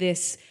at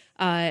this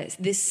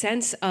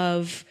sense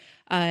of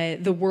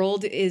the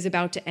world is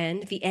about to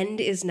end, the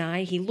end is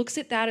nigh. He looks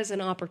at that as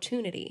an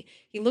opportunity.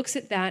 He looks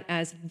at that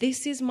as,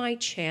 this is my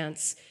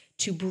chance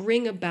to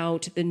bring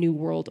about the new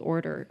world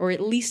order, or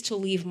at least to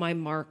leave my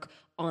mark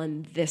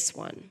on this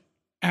one.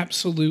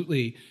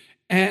 Absolutely.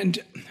 And,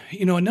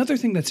 another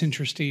thing that's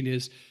interesting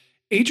is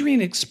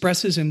Adrian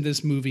expresses in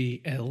this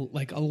movie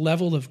a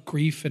level of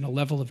grief and a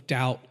level of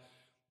doubt.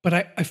 But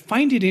I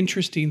find it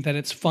interesting that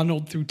it's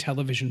funneled through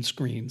television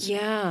screens.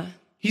 Yeah.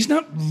 He's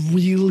not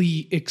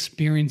really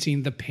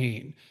experiencing the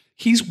pain.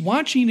 He's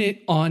watching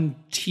it on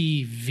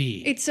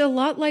TV. It's a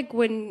lot like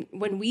when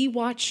we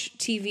watch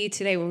TV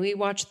today, when we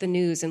watch the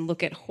news and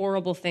look at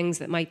horrible things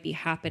that might be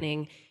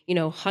happening,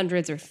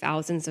 hundreds or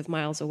thousands of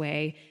miles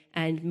away,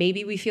 and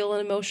maybe we feel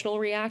an emotional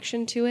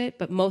reaction to it,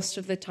 but most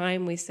of the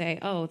time we say,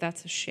 oh,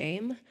 that's a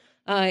shame.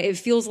 It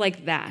feels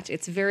like that.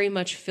 It's very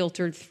much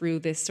filtered through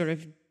this sort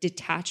of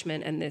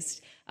detachment and this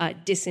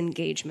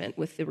disengagement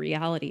with the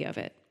reality of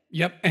it.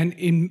 Yep, and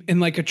in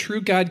like a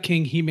true God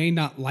King, he may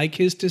not like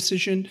his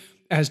decision.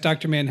 As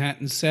Dr.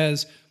 Manhattan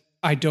says,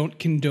 I don't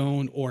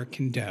condone or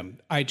condemn.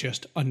 I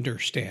just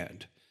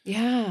understand.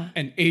 Yeah.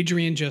 And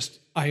Adrian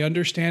I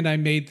understand I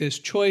made this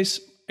choice.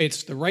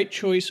 It's the right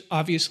choice,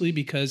 obviously,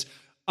 because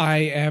I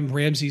am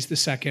Ramses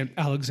II,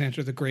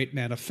 Alexander the Great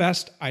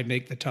manifest. I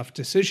make the tough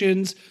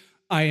decisions.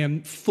 I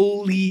am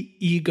fully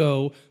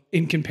ego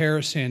in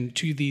comparison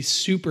to the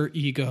super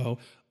ego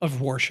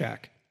of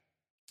Rorschach.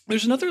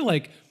 There's another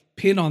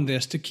pin on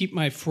this to keep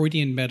my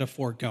Freudian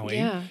metaphor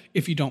going,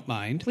 if you don't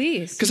mind.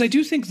 Please. Because I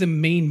do think the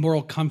main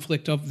moral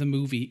conflict of the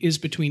movie is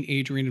between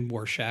Adrian and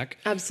Rorschach.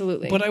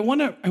 Absolutely. But I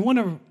want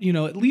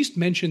to, at least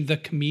mention the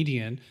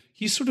comedian.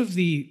 He's sort of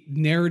the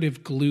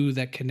narrative glue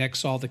that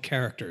connects all the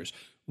characters.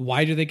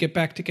 Why do they get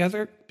back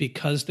together?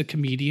 Because the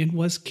comedian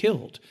was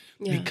killed.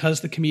 Yeah.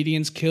 Because the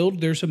comedian's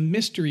killed, there's a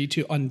mystery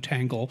to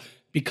untangle.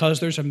 Because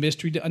there's a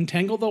mystery to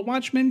untangle, the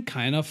Watchmen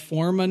kind of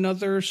form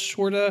another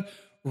sort of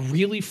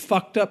really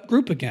fucked up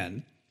group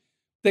again.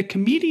 The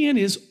comedian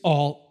is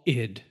all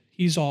id.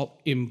 He's all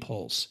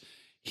impulse.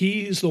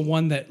 He's the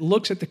one that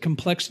looks at the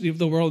complexity of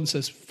the world and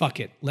says, fuck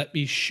it, let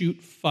me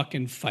shoot,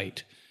 fucking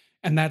fight.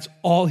 And that's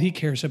all he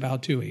cares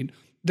about doing.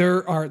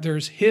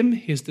 There's him,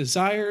 his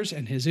desires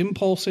and his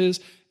impulses,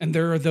 and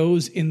there are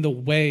those in the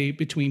way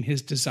between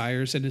his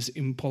desires and his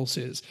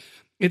impulses.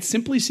 It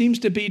simply seems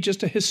to be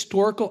just a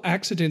historical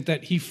accident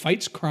that he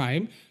fights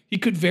crime. He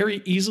could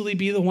very easily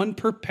be the one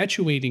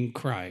perpetuating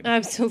crime.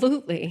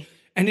 Absolutely.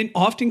 And in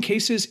often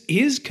cases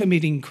is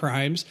committing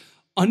crimes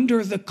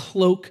under the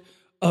cloak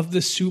of the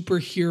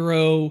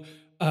superhero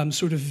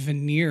sort of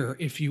veneer,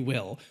 if you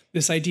will.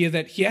 This idea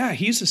that,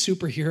 he's a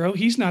superhero.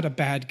 He's not a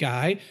bad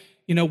guy.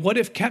 What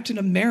if Captain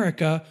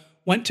America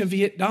went to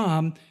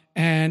Vietnam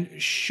and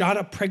shot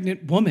a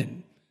pregnant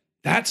woman?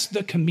 That's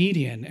the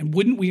comedian. And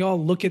wouldn't we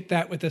all look at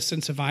that with a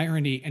sense of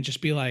irony and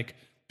just be like,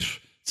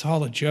 it's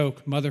all a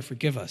joke, mother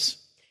forgive us?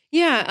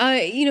 Yeah,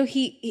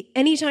 he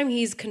anytime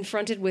he's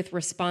confronted with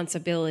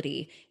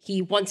responsibility, he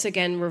once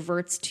again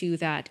reverts to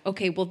that,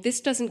 okay, well,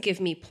 this doesn't give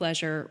me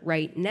pleasure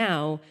right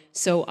now,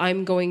 so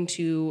I'm going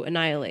to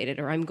annihilate it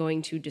or I'm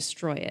going to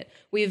destroy it.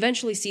 We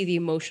eventually see the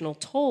emotional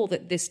toll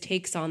that this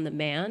takes on the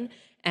man,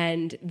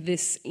 and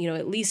this,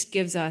 at least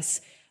gives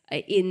us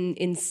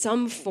in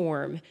some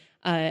form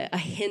a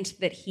hint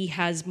that he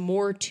has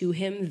more to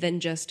him than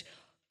just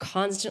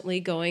constantly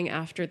going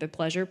after the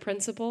pleasure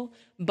principle.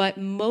 But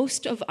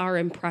most of our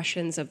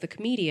impressions of the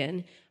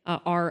comedian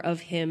are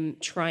of him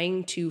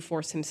trying to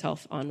force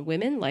himself on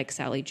women like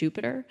Sally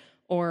Jupiter,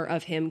 or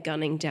of him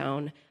gunning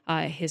down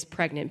his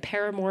pregnant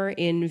paramour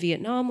in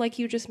Vietnam, like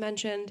you just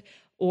mentioned,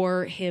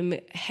 or him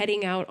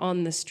heading out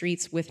on the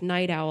streets with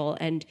Night Owl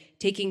and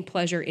taking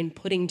pleasure in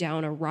putting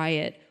down a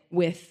riot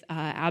with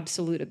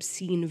absolute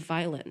obscene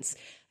violence.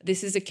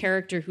 This is a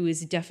character who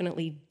is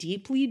definitely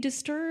deeply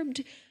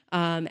disturbed,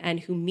 and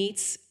who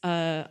meets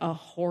a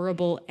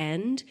horrible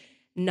end,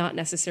 not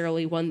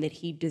necessarily one that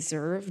he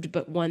deserved,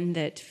 but one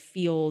that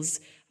feels,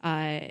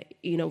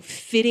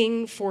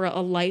 fitting for a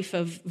life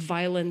of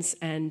violence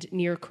and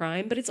near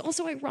crime. But it's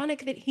also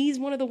ironic that he's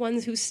one of the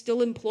ones who's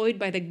still employed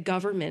by the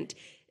government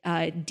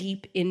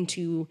deep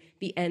into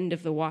the end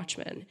of the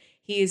Watchmen.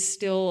 He is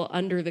still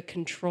under the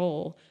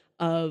control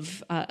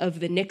of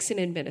the Nixon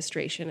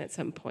administration at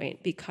some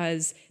point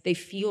because they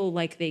feel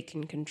like they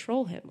can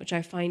control him, which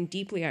I find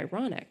deeply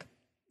ironic.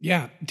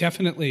 Yeah,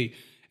 definitely.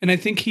 And I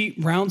think he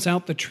rounds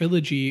out the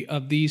trilogy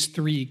of these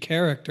three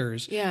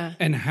characters,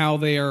 and how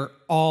they are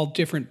all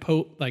different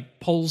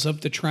poles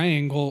of the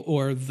triangle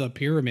or the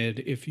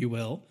pyramid, if you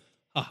will.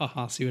 Ha ha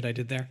ha, see what I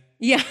did there?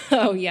 Yeah,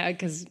 oh yeah,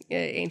 because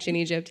ancient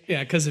Egypt.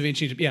 Yeah, because of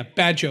ancient Egypt. Yeah,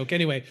 bad joke.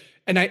 Anyway,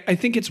 and I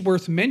think it's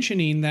worth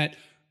mentioning that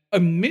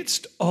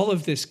amidst all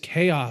of this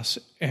chaos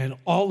and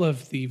all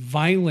of the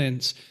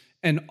violence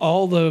and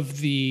all of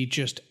the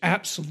just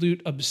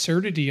absolute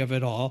absurdity of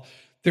it all,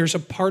 there's a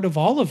part of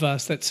all of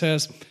us that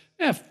says,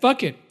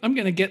 fuck it, I'm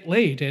going to get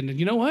laid. And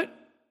you know what?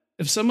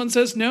 If someone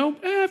says no,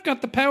 I've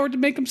got the power to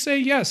make them say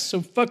yes.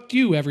 So fuck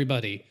you,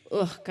 everybody.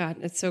 Oh, God,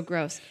 it's so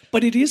gross.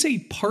 But it is a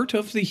part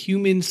of the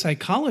human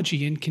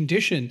psychology and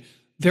condition.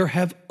 There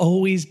have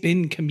always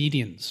been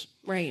comedians.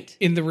 Right.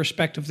 In the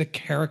respect of the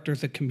character,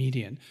 the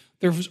comedian.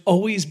 There's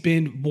always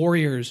been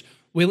warriors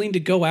willing to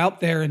go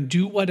out there and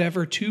do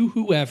whatever to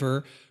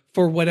whoever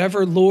for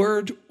whatever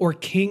lord or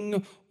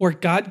king or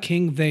god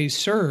king they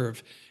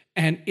serve.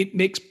 And it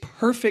makes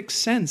perfect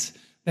sense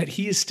that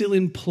he is still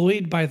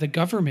employed by the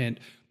government,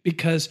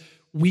 because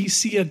we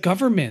see a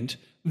government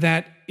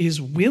that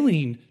is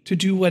willing to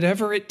do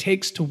whatever it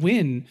takes to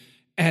win.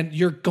 And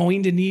you're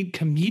going to need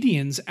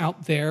comedians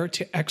out there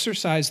to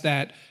exercise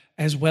that,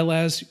 as well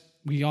as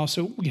we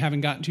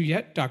haven't gotten to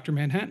yet, Dr.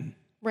 Manhattan.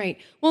 Right.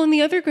 Well, and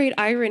the other great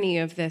irony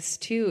of this,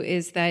 too,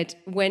 is that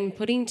when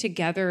putting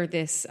together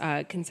this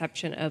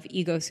conception of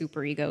ego,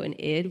 superego, and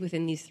id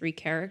within these three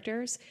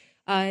characters,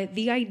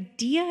 the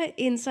idea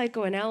in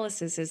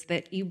psychoanalysis is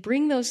that you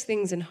bring those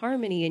things in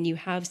harmony and you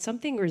have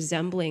something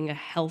resembling a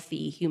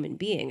healthy human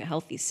being, a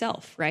healthy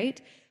self,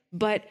 right?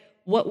 But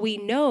what we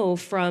know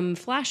from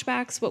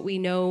flashbacks, what we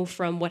know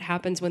from what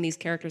happens when these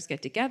characters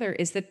get together,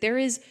 is that there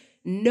is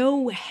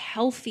no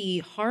healthy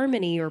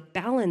harmony or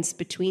balance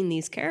between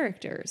these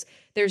characters.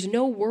 There's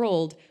no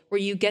world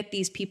where you get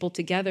these people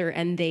together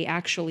and they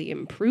actually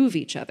improve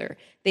each other.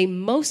 They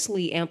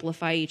mostly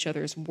amplify each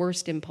other's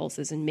worst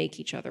impulses and make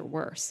each other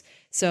worse.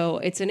 So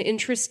it's an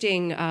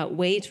interesting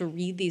way to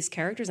read these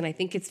characters, and I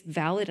think it's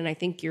valid, and I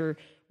think you're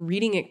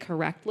reading it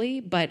correctly.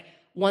 But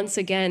once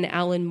again,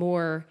 Alan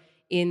Moore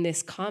in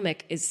this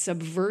comic is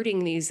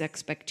subverting these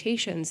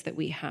expectations that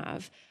we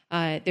have.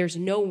 There's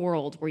no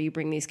world where you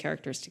bring these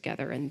characters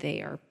together and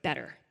they are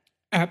better.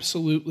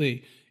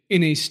 Absolutely.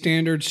 In a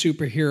standard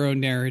superhero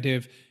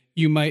narrative,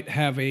 you might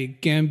have a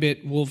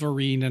Gambit,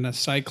 Wolverine, and a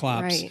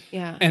Cyclops. Right,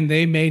 yeah. And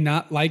they may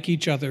not like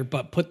each other,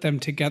 but put them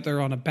together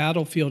on a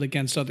battlefield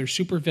against other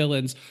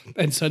supervillains,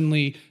 and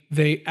suddenly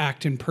they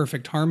act in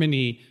perfect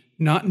harmony.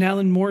 Not in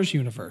Alan Moore's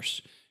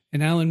universe.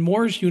 In Alan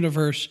Moore's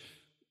universe,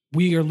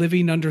 we are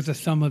living under the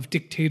thumb of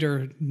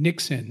dictator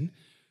Nixon,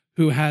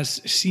 who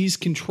has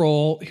seized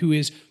control, who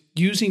is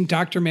using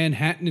Dr.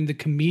 Manhattan and the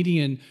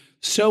comedian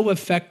so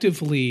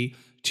effectively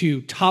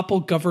to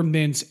topple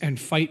governments and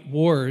fight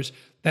wars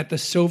that the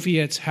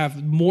Soviets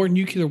have more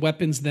nuclear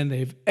weapons than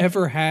they've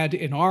ever had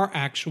in our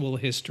actual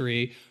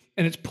history.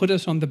 And it's put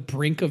us on the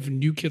brink of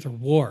nuclear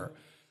war.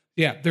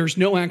 Yeah, there's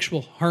no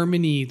actual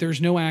harmony. There's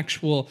no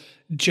actual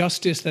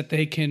justice that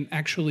they can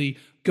actually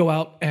go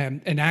out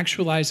and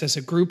actualize as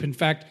a group. In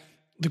fact,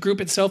 the group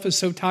itself is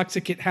so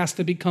toxic, it has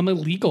to become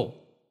illegal.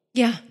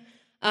 Yeah.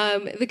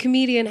 The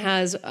comedian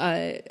has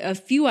a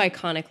few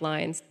iconic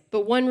lines,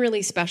 but one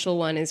really special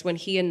one is when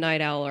he and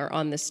Night Owl are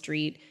on the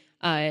street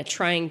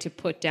trying to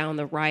put down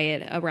the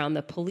riot around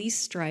the police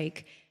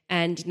strike.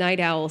 And Night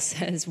Owl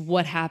says,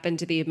 "What happened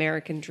to the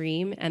American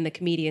dream?" And the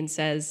comedian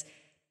says,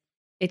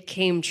 it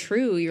came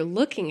true. You're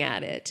looking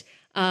at it.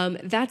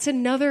 That's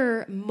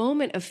another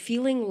moment of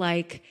feeling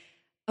like,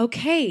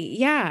 okay,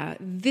 yeah,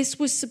 this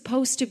was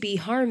supposed to be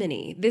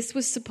harmony. This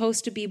was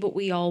supposed to be what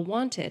we all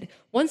wanted.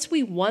 Once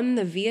we won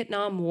the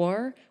Vietnam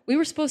War, we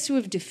were supposed to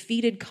have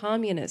defeated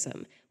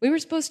communism. We were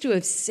supposed to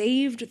have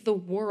saved the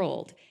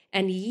world.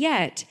 And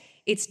yet,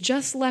 it's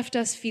just left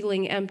us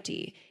feeling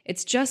empty.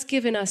 It's just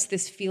given us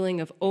this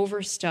feeling of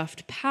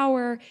overstuffed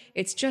power.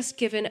 It's just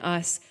given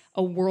us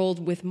a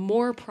world with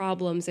more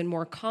problems and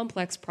more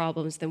complex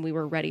problems than we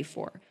were ready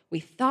for. We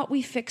thought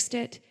we fixed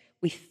it.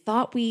 We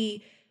thought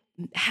we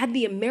had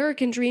the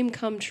American dream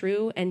come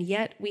true, and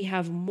yet we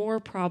have more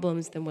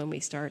problems than when we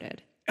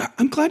started.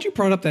 I'm glad you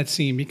brought up that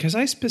scene because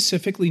I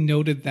specifically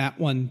noted that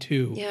one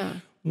too. Yeah.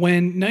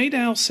 When Night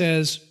Owl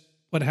says,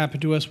 what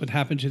happened to us, what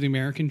happened to the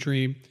American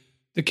dream,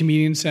 the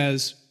comedian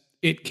says,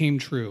 it came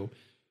true.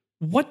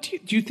 What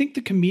do you think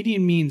the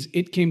comedian means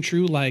it came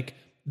true, like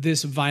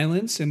this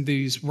violence and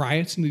these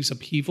riots and these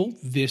upheaval,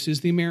 this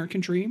is the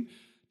American dream?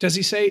 Does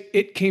he say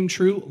it came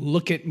true,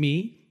 look at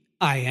me,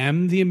 I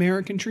am the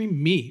American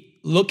dream, me?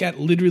 Look at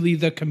literally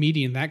the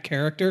comedian. That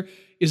character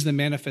is the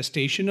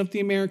manifestation of the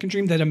American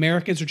dream, that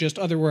Americans are just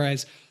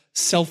otherwise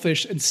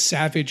selfish and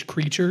savage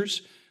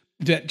creatures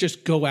that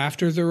just go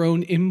after their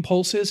own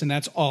impulses, and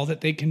that's all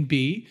that they can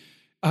be.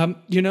 Do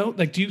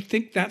you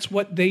think that's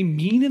what they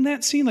mean in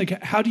that scene?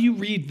 Like, how do you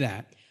read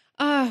that?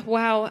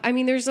 Wow. I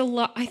mean,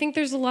 I think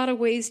there's a lot of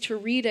ways to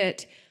read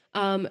it.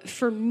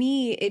 For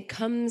me, it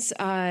comes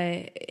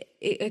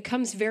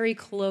very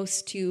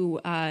close to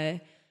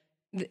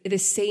the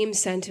same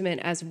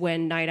sentiment as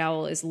when Night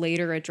Owl is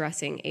later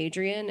addressing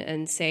Adrian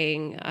and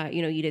saying,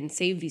 you didn't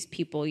save these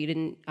people. You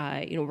didn't,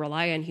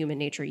 rely on human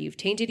nature. You've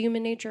tainted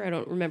human nature. I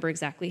don't remember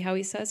exactly how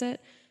he says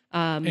it.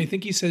 I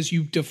think he says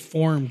you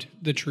deformed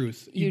the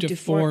truth. You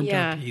deformed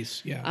our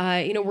peace.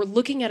 Yeah. We're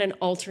looking at an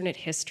alternate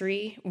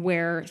history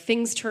where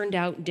things turned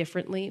out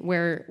differently,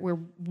 where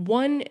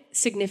one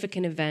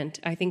significant event,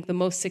 I think the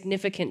most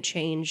significant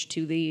change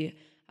to the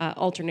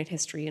alternate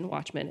history in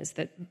Watchmen is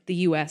that the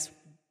U.S.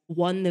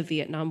 won the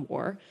Vietnam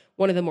War,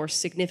 one of the more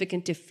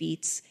significant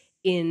defeats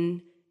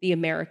in the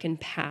American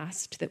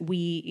past that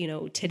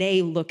we,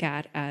 today look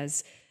at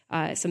as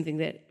something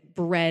that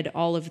bred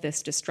all of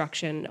this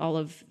destruction, all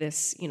of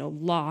this,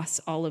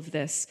 loss, all of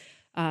this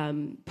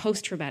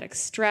post-traumatic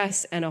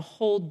stress, and a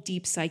whole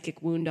deep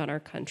psychic wound on our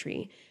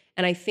country.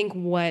 And I think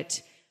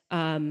what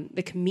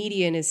the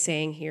comedian is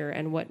saying here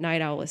and what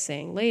Night Owl is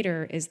saying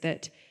later is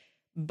that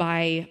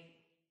by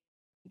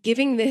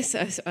giving this,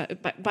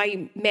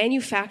 by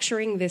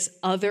manufacturing this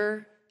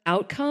other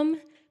outcome,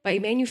 by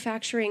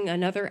manufacturing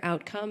another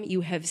outcome,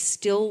 you have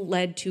still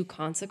led to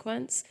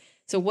consequence.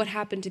 So what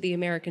happened to the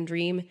American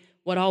dream?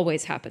 What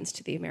always happens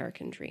to the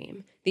American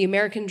dream? The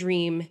American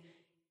dream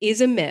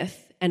is a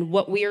myth, and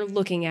what we are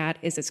looking at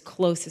is as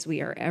close as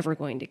we are ever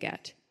going to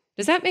get.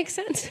 Does that make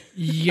sense?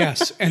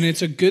 Yes, and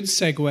it's a good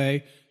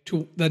segue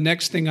to the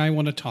next thing I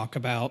want to talk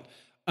about.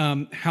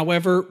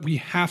 However, we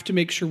have to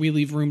make sure we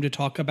leave room to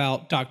talk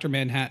about Dr.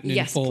 Manhattan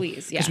in full. Yes,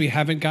 please. Because we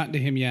haven't gotten to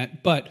him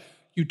yet. But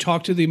you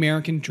talk to the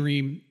American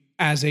dream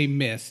as a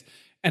myth.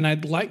 And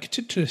I'd like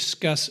to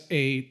discuss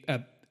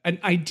an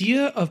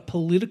idea of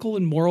political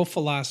and moral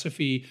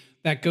philosophy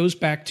that goes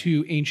back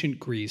to ancient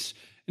Greece.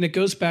 And it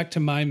goes back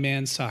to my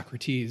man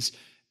Socrates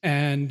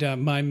and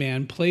my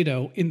man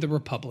Plato in the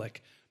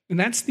Republic. And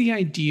that's the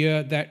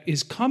idea that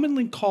is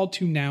commonly called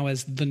to now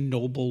as the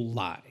noble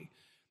lie.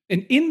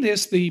 And in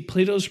this, the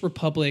Plato's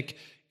Republic,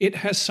 it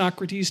has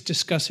Socrates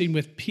discussing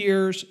with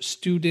peers,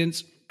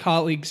 students,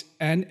 colleagues,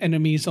 and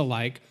enemies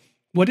alike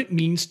what it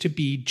means to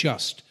be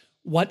just.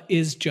 What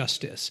is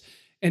justice?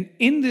 And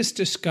in this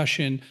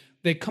discussion,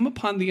 they come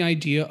upon the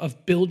idea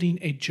of building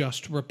a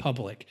just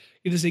republic.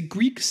 It is a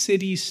Greek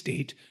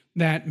city-state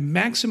that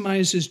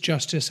maximizes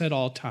justice at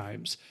all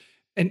times.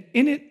 And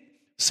in it,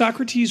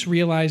 Socrates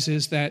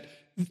realizes that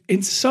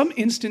in some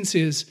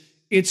instances,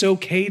 it's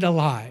okay to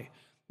lie.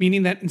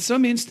 Meaning that in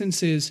some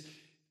instances,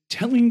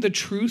 telling the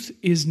truth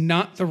is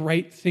not the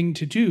right thing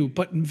to do,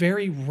 but in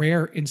very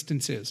rare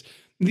instances.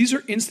 These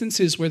are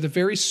instances where the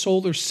very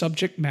soul or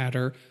subject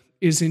matter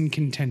is in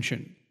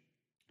contention.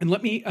 And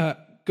let me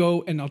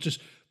go and I'll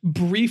just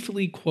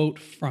briefly quote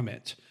from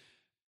it.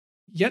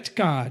 Yet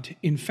God,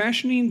 in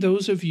fashioning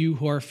those of you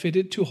who are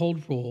fitted to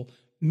hold rule,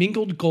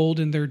 mingled gold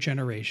in their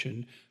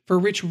generation, for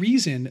which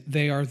reason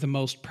they are the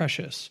most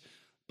precious.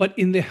 But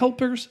in the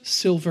helpers,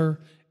 silver,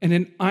 and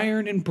in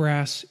iron and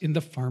brass in the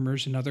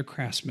farmers and other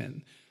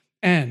craftsmen.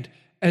 And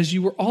as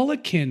you were all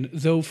akin,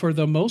 though for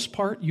the most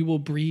part you will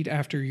breed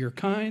after your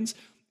kinds,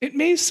 it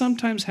may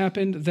sometimes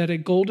happen that a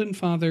golden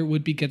father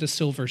would beget a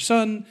silver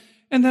son,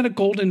 and that a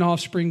golden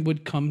offspring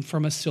would come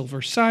from a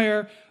silver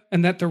sire,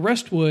 and that the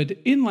rest would,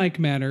 in like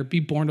manner,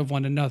 be born of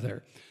one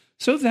another.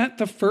 So that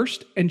the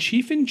first and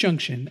chief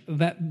injunction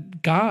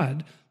that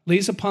God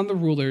lays upon the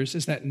rulers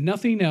is that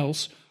nothing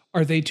else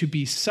are they to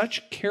be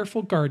such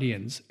careful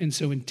guardians and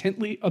so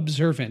intently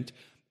observant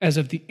as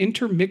of the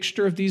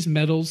intermixture of these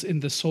metals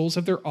in the souls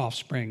of their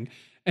offspring,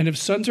 and if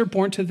sons are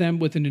born to them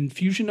with an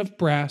infusion of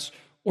brass,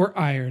 or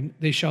iron,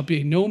 they shall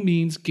by no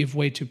means give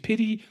way to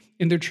pity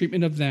in their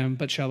treatment of them,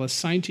 but shall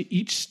assign to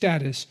each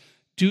status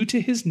due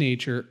to his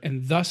nature,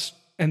 and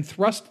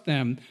thrust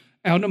them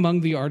out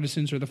among the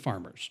artisans or the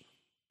farmers.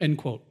 End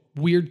quote.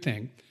 Weird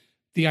thing.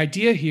 The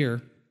idea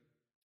here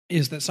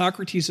is that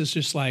Socrates is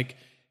just like,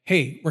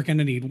 hey, we're going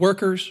to need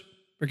workers,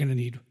 we're going to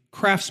need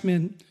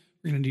craftsmen,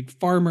 we're going to need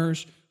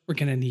farmers, we're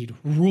going to need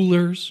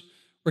rulers,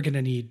 we're going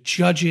to need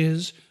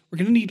judges, we're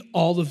going to need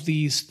all of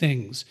these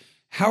things.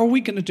 How are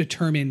we going to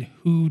determine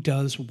who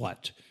does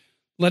what?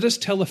 Let us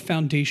tell a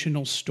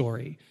foundational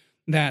story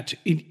that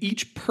in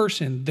each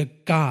person, the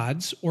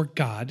gods or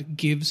God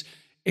gives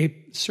a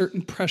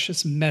certain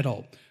precious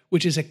metal,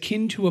 which is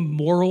akin to a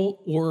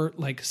moral or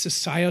like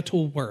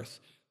societal worth.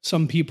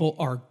 Some people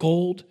are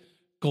gold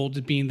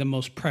being the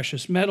most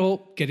precious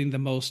metal, getting the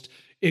most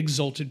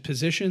exalted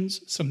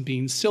positions, some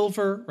being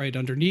silver right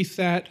underneath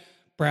that,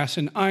 brass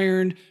and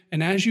iron.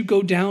 And as you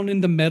go down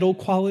in the metal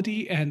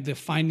quality and the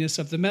fineness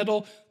of the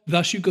metal,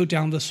 thus you go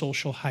down the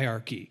social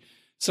hierarchy.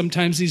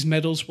 Sometimes these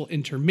metals will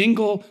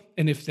intermingle,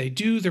 and if they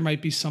do, there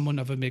might be someone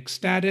of a mixed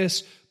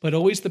status, but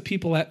always the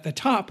people at the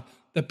top,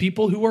 the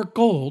people who are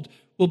gold,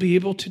 will be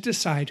able to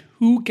decide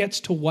who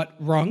gets to what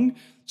rung.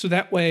 So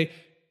that way,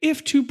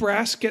 if two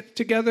brass get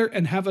together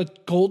and have a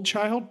gold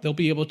child, they'll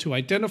be able to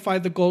identify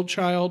the gold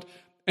child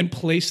and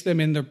place them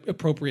in the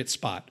appropriate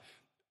spot.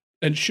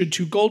 And should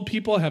two gold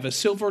people have a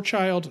silver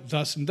child,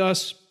 thus and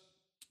thus,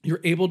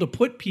 you're able to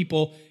put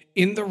people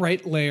in the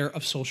right layer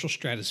of social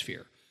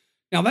stratosphere.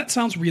 Now, that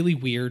sounds really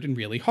weird and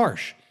really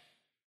harsh.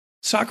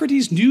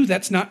 Socrates knew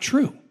that's not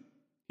true.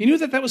 He knew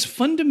that that was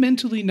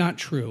fundamentally not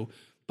true,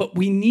 but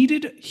he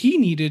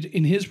needed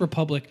in his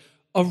republic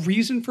a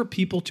reason for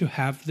people to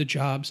have the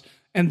jobs,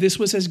 and this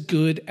was as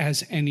good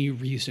as any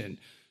reason.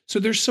 So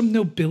there's some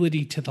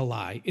nobility to the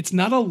lie. It's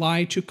not a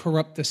lie to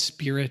corrupt the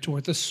spirit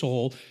or the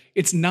soul.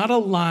 It's not a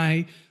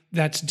lie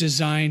that's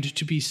designed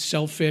to be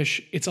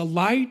selfish. It's a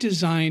lie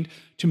designed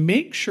to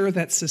make sure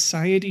that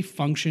society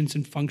functions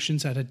and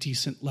functions at a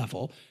decent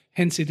level.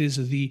 Hence, it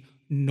is the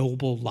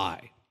noble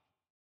lie.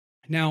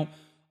 Now,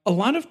 a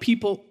lot of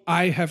people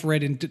I have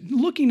read in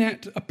looking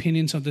at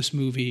opinions of this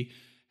movie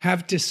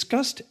have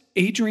discussed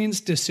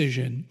Adrian's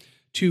decision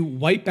to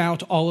wipe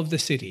out all of the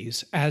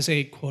cities as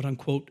a quote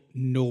unquote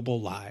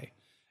noble lie.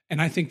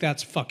 And I think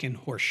that's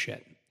fucking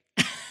horseshit.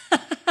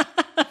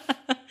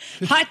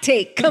 Hot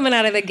take coming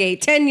out of the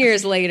gate 10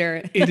 years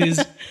later. It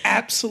is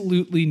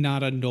absolutely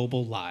not a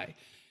noble lie.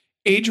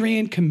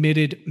 Adrian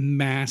committed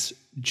mass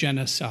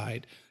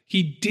genocide.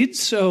 He did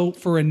so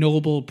for a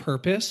noble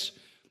purpose,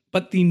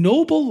 but the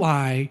noble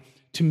lie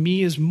to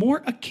me is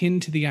more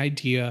akin to the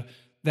idea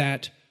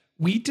that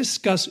we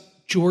discuss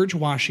George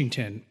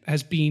Washington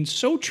as being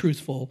so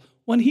truthful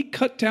when he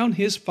cut down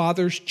his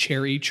father's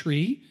cherry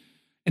tree.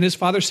 And his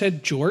father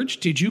said, "George,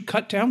 did you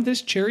cut down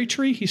this cherry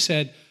tree?" He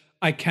said,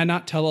 "I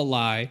cannot tell a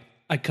lie.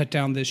 I cut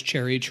down this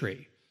cherry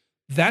tree."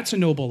 That's a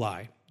noble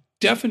lie.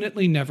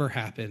 Definitely never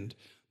happened.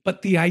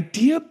 But the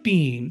idea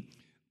being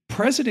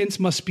presidents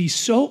must be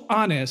so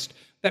honest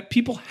that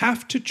people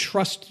have to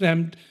trust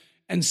them,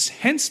 and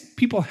hence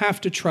people have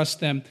to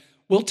trust them,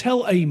 will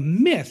tell a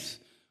myth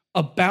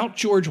about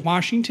George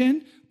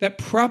Washington that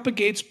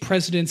propagates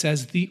presidents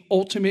as the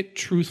ultimate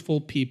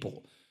truthful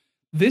people.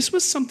 This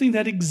was something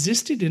that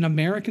existed in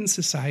American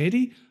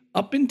society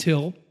up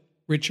until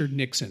Richard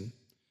Nixon.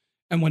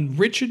 And when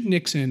Richard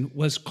Nixon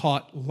was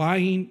caught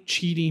lying,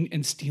 cheating,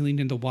 and stealing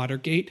in the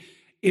Watergate,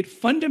 it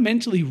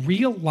fundamentally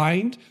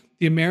realigned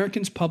the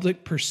Americans'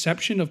 public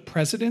perception of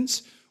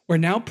presidents, where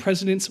now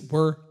presidents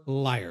were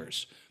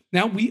liars.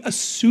 Now we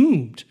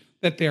assumed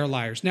that they're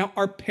liars. Now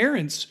our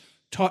parents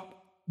taught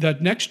the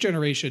next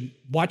generation,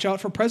 watch out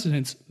for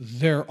presidents,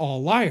 they're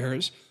all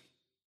liars.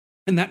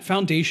 And that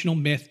foundational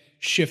myth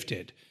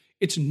shifted.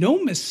 It's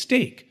no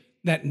mistake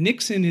that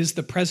Nixon is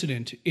the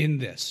president in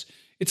this.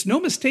 It's no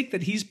mistake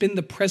that he's been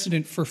the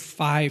president for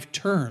 5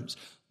 terms,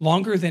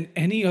 longer than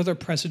any other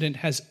president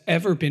has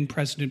ever been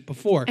president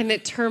before. And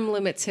that term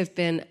limits have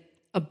been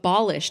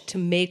abolished to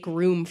make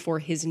room for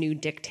his new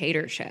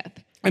dictatorship.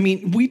 I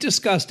mean, we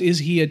discussed, is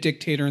he a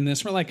dictator in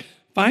this? We're like,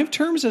 5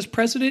 terms as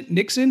president,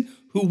 Nixon,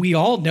 who we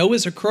all know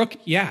is a crook,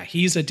 yeah,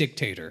 he's a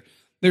dictator.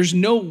 There's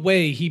no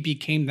way he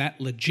became that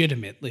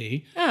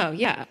legitimately. Oh,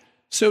 yeah.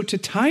 So to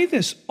tie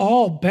this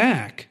all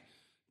back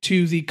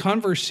to the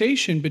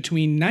conversation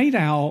between Night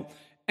Owl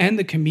and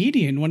the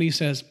comedian when he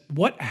says,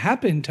 what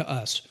happened to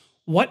us?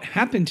 What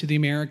happened to the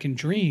American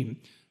dream?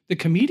 The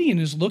comedian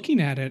is looking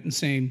at it and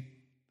saying,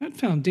 that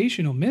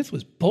foundational myth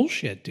was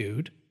bullshit,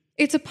 dude.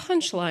 It's a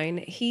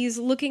punchline. He's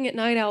looking at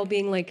Night Owl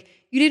being like,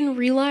 you didn't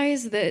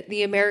realize that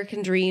the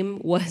American dream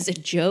was a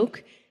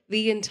joke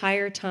the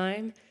entire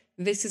time?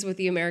 This is what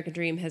the American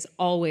dream has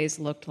always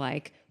looked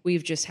like.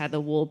 We've just had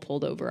the wool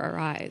pulled over our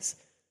eyes.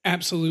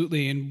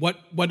 Absolutely. And what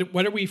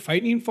are we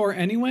fighting for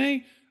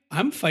anyway?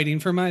 I'm fighting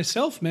for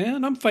myself,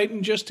 man. I'm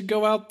fighting just to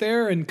go out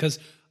there, and because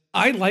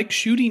I like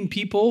shooting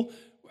people,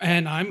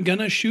 and I'm going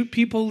to shoot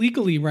people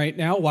legally right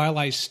now while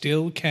I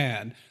still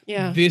can.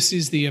 Yeah. This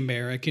is the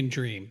American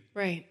dream.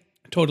 Right.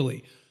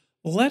 Totally.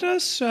 Let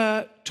us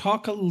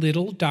talk a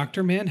little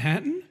Dr.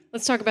 Manhattan.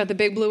 Let's talk about the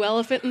big blue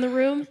elephant in the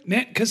room.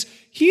 Because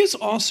he is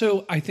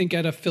also, I think,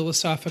 at a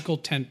philosophical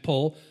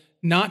tentpole,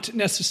 not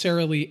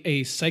necessarily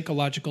a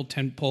psychological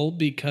tentpole,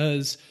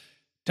 because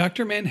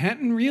Dr.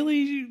 Manhattan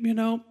really,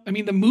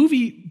 the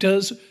movie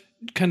does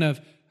kind of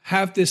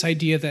have this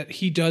idea that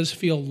he does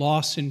feel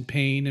loss and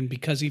pain, and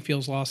because he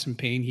feels loss and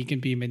pain, he can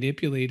be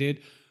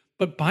manipulated.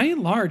 But by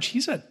and large,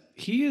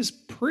 he is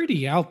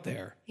pretty out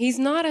there. He's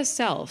not a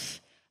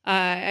self.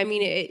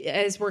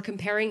 As we're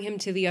comparing him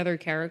to the other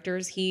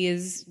characters,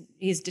 he's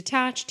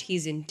detached,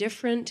 he's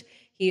indifferent,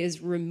 he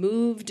is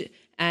removed,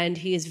 and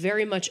he is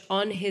very much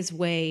on his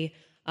way,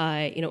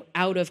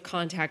 out of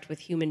contact with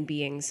human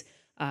beings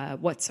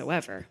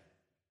whatsoever.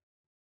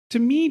 To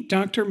me,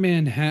 Dr.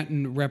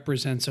 Manhattan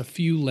represents a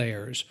few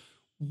layers.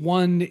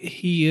 One,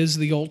 he is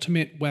the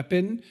ultimate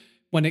weapon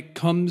when it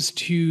comes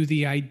to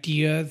the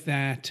idea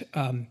that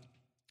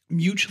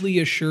mutually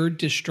assured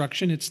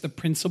destruction, it's the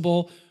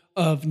principle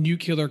of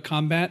nuclear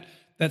combat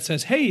that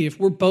says, hey, if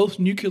we're both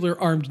nuclear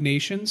armed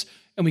nations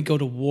and we go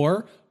to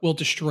war, we'll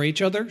destroy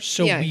each other,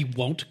 so we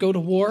won't go to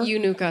war. You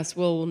nuke us,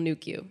 we'll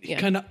nuke you. He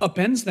kind of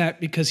upends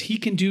that because he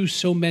can do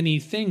so many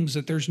things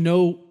that there's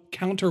no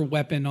counter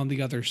weapon on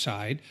the other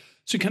side.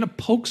 So he kind of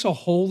pokes a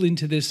hole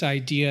into this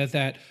idea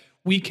that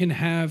we can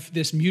have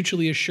this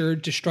mutually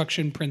assured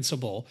destruction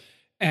principle.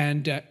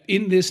 And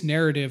in this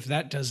narrative,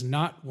 that does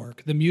not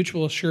work. The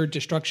mutual assured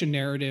destruction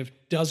narrative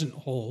doesn't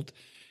hold.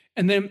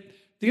 And then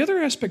the other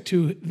aspect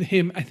to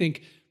him, I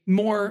think,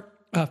 more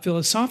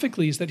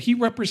philosophically, is that he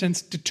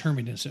represents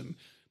determinism.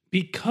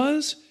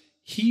 Because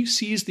he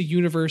sees the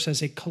universe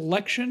as a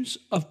collection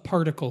of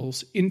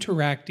particles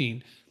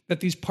interacting,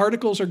 that these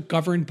particles are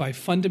governed by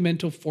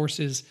fundamental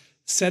forces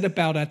set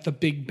about at the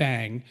Big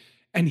Bang,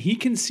 and he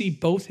can see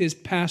both his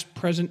past,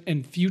 present,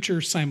 and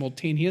future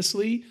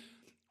simultaneously.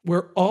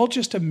 We're all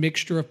just a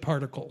mixture of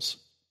particles.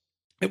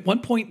 At one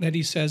point that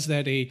he says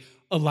that a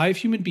live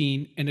human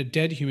being and a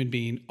dead human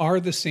being are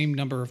the same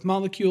number of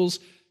molecules.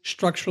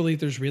 Structurally,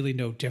 there's really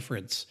no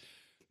difference.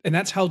 And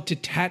that's how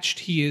detached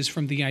he is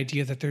from the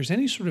idea that there's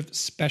any sort of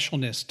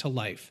specialness to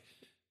life.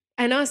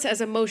 And us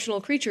as emotional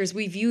creatures,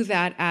 we view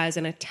that as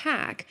an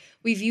attack.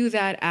 We view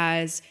that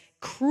as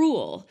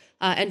cruel.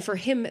 And for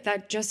him,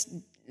 that's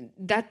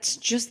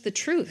just the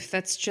truth.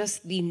 That's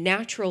just the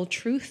natural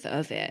truth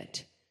of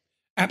it.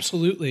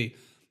 Absolutely.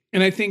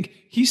 And I think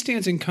he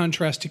stands in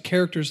contrast to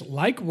characters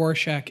like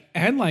Rorschach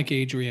and like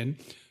Adrian,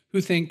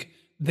 who think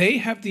they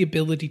have the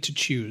ability to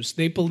choose.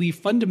 They believe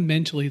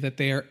fundamentally that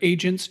they are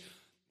agents,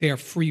 they are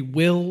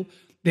free-willed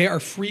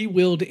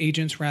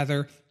agents,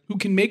 rather, who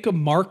can make a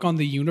mark on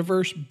the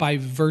universe by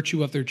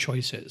virtue of their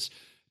choices.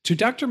 To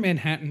Dr.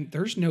 Manhattan,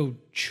 there's no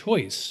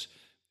choice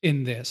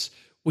in this.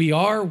 We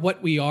are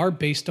what we are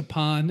based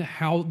upon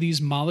how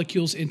these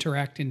molecules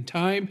interact in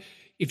time.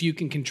 If you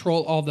can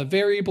control all the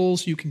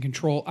variables, you can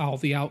control all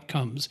the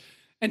outcomes.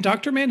 And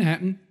Dr.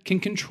 Manhattan can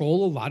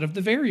control a lot of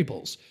the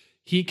variables.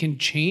 He can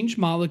change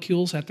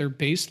molecules at their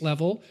base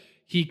level.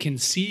 He can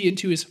see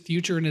into his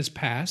future and his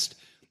past.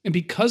 And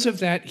because of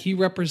that, he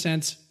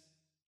represents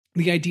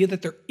the idea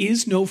that there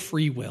is no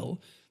free will,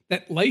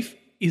 that life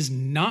is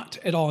not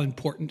at all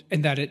important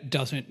and that it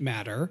doesn't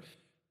matter,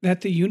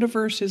 that the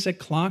universe is a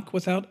clock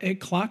without a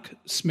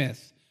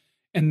clocksmith,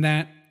 and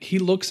that he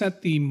looks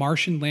at the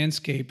Martian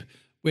landscape,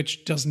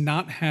 which does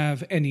not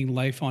have any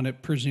life on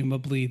it,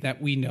 presumably,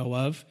 that we know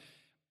of.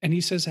 And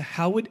he says,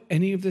 how would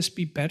any of this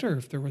be better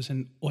if there was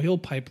an oil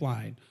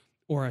pipeline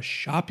or a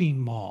shopping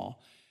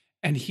mall?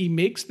 And he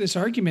makes this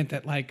argument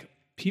that,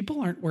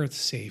 people aren't worth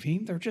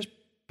saving. They're just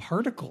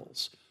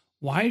particles.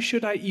 Why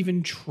should I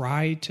even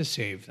try to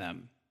save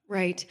them?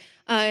 Right.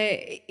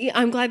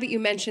 I'm glad that you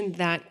mentioned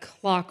that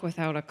clock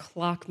without a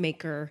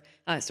clockmaker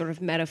sort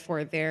of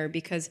metaphor there,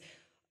 because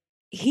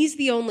he's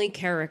the only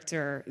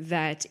character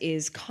that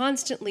is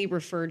constantly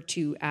referred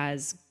to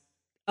as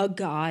a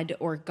god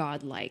or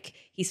godlike.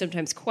 He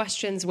sometimes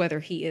questions whether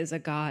he is a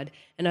god,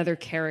 and other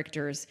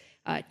characters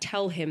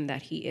tell him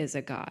that he is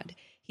a god.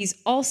 He's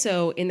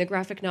also, in the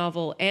graphic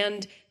novel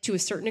and to a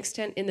certain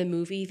extent in the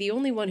movie, the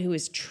only one who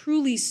is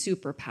truly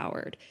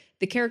superpowered.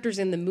 The characters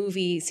in the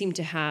movie seem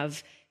to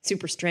have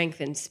super strength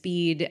and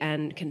speed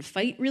and can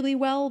fight really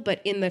well, but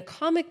in the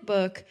comic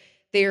book,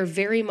 they are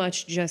very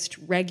much just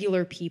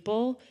regular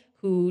people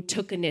who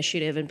took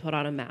initiative and put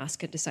on a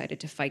mask and decided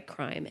to fight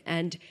crime.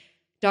 And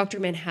Dr.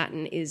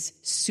 Manhattan is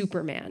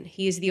Superman.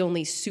 He is the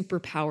only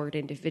superpowered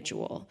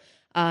individual.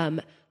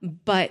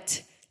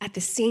 But at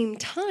the same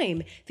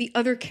time, the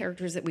other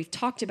characters that we've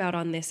talked about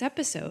on this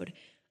episode,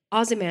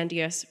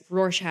 Ozymandias,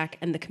 Rorschach,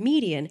 and the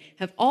comedian,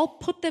 have all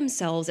put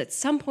themselves at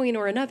some point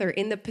or another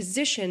in the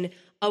position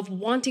of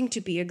wanting to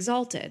be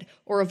exalted,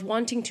 or of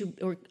wanting to,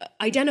 or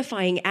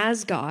identifying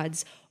as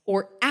gods,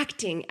 or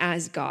acting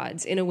as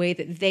gods in a way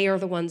that they are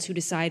the ones who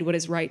decide what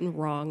is right and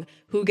wrong,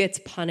 who gets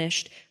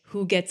punished,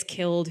 who gets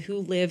killed, who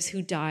lives,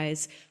 who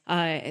dies.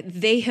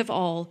 They have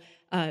all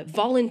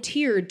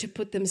volunteered to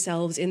put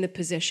themselves in the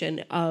position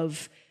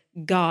of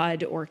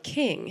God or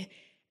king.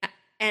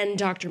 And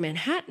Dr.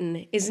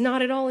 Manhattan is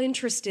not at all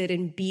interested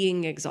in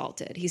being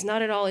exalted. He's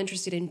not at all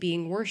interested in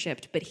being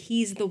worshipped, but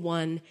he's the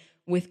one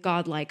with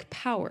godlike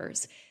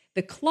powers.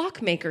 The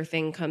clockmaker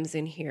thing comes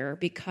in here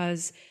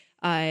because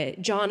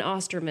John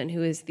Osterman,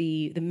 who is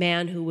the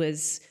man who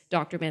was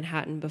Dr.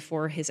 Manhattan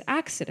before his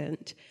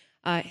accident,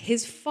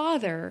 his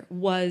father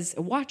was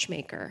a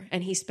watchmaker,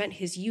 and he spent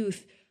his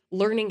youth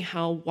learning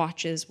how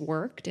watches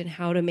worked and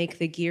how to make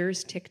the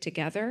gears tick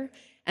together.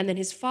 And then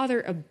his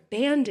father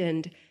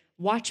abandoned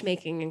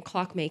watchmaking and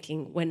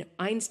clockmaking when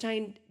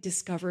Einstein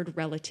discovered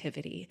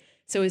relativity.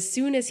 So as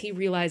soon as he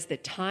realized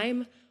that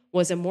time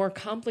was a more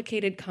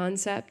complicated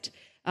concept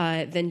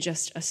than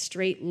just a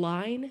straight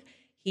line,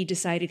 he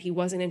decided he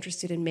wasn't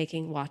interested in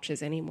making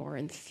watches anymore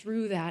and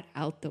threw that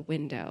out the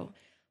window.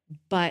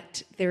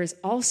 But there's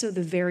also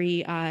the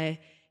very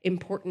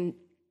important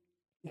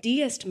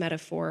deist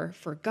metaphor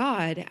for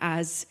God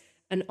as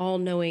an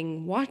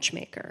all-knowing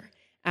watchmaker,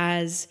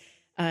 as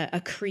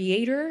a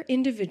creator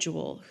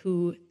individual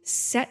who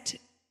set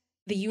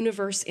the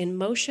universe in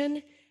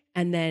motion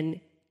and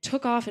then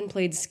took off and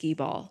played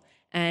skee-ball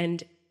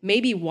and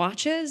maybe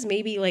watches,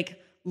 maybe like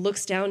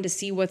looks down to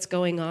see what's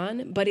going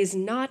on, but is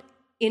not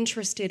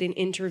interested in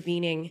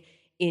intervening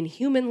in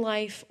human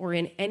life or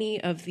in any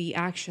of the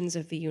actions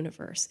of the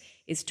universe,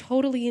 is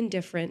totally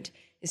indifferent,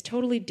 is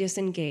totally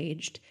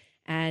disengaged,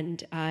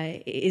 and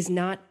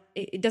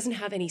it doesn't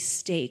have any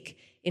stake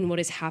in what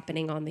is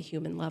happening on the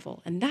human level.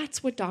 And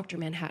that's what Dr.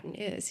 Manhattan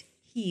is.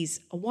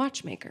 He's a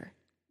watchmaker.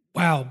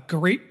 Wow,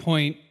 great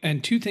point.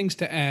 And two things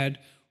to add.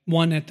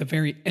 One, at the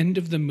very end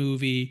of the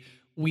movie,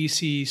 we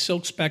see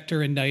Silk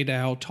Spectre and Night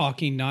Owl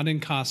talking, not in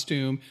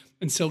costume.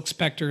 And Silk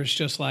Spectre is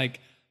just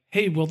like,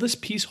 hey, will this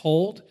piece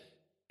hold?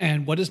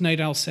 And what does Night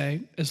Owl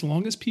say? As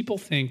long as people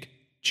think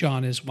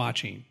John is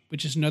watching,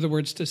 which is in other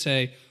words to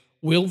say,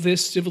 will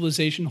this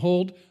civilization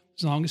hold?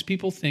 As long as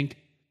people think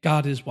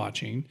God is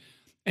watching.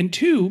 And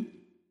two,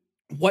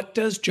 what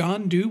does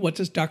John do? What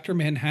does Dr.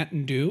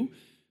 Manhattan do?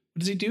 What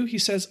does he do? He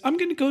says, I'm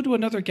going to go to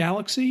another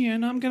galaxy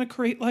and I'm going to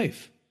create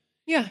life.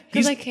 Yeah,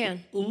 because I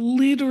can.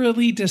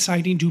 Literally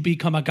deciding to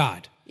become a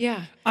god.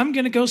 Yeah. I'm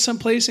going to go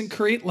someplace and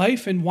create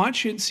life and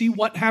watch and see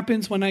what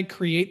happens when I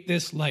create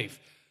this life.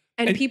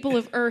 And people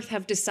of Earth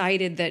have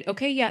decided that,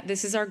 okay, yeah,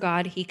 this is our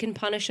God. He can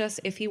punish us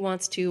if he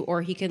wants to,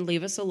 or he can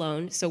leave us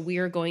alone. So we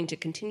are going to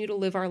continue to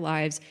live our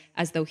lives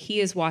as though he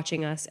is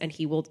watching us and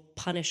he will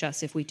punish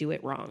us if we do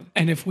it wrong.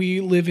 And if we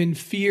live in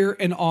fear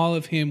and awe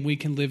of him, we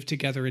can live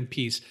together in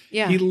peace.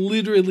 Yeah. He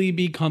literally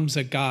becomes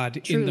a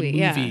god Truly, in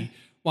the movie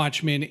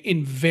Watchmen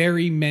in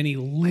very many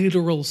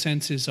literal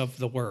senses of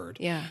the word.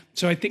 Yeah.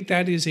 So I think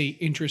that is a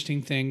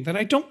interesting thing that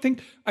I don't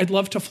think I'd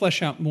love to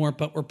flesh out more,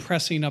 but we're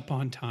pressing up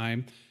on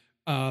time.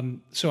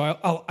 So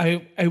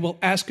I will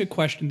ask a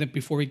question that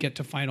before we get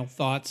to final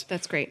thoughts.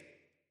 That's great.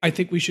 I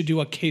think we should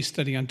do a case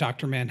study on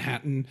Dr.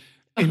 Manhattan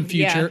in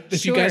future.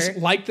 If you guys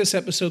like this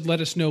episode,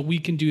 let us know. We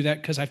can do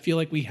that because I feel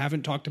like we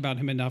haven't talked about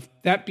him enough.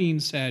 That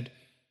being said,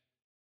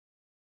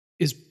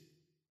 is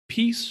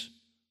peace,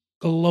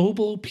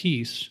 global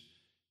peace,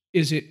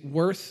 is it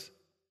worth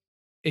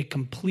a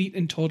complete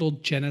and total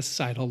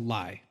genocidal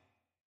lie?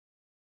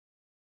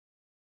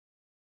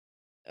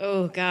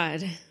 Oh,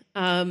 God.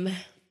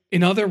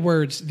 In other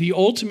words, the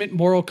ultimate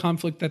moral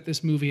conflict that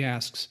this movie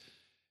asks,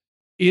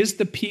 is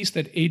the peace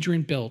that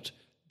Adrian built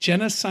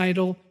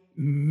genocidal,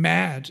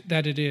 mad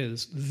that it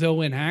is,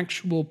 though an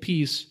actual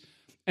peace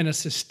and a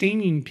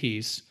sustaining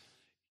peace,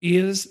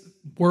 is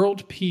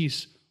world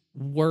peace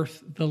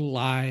worth the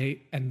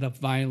lie and the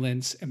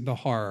violence and the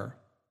horror?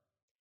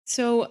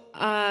 So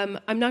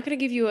I'm not going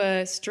to give you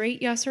a straight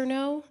yes or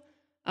no,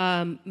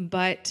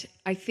 but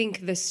I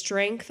think the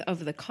strength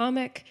of the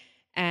comic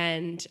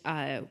and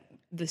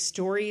the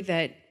story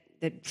that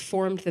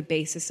formed the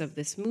basis of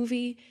this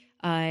movie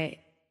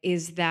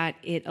is that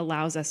it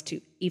allows us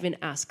to even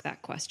ask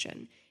that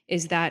question,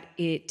 is that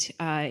it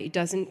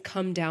doesn't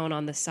come down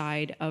on the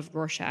side of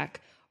Rorschach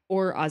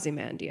or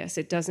Ozymandias.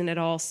 It doesn't at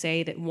all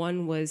say that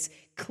one was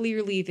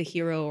clearly the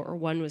hero or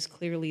one was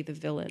clearly the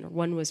villain or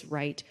one was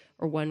right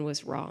or one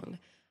was wrong.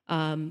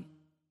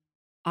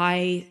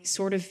 I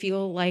sort of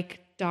feel like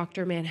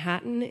Dr.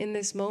 Manhattan in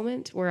this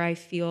moment, where I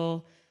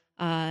feel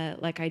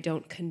like I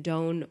don't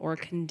condone or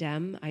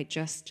condemn. I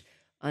just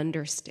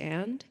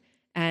understand.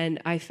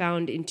 And I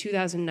found in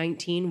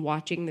 2019,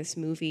 watching this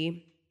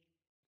movie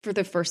for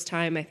the first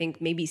time, I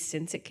think maybe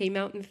since it came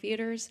out in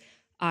theaters,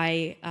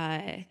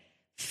 I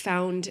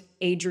found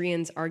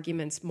Adrian's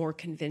arguments more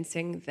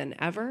convincing than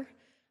ever.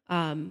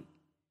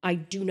 I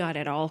do not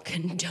at all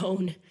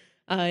condone,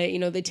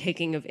 the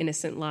taking of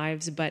innocent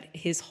lives, but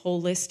his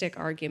holistic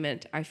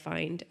argument I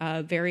find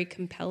very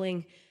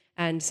compelling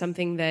and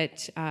something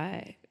that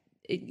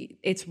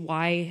it's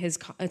why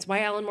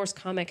Alan Moore's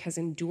comic has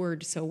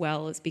endured so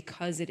well, is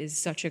because it is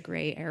such a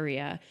gray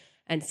area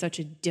and such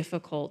a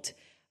difficult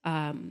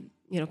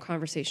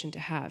conversation to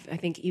have. I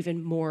think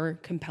even more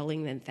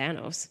compelling than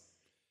Thanos.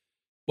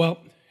 Well,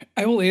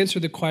 I will answer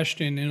the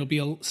question, and it'll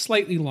be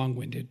slightly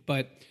long-winded,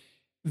 but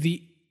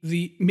the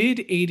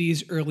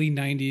mid-'80s, early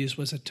 '90s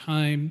was a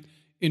time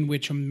in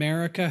which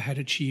America had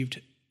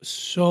achieved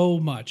so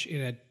much.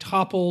 It had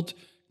toppled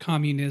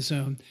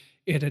communism.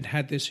 It had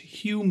had this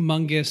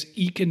humongous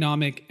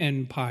economic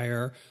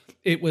empire.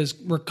 It was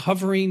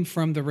recovering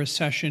from the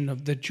recession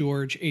of the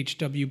George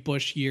H.W.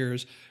 Bush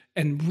years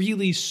and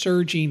really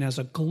surging as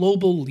a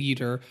global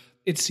leader.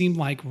 It seemed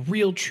like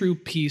real true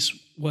peace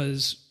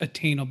was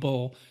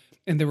attainable.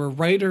 And there were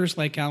writers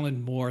like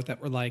Alan Moore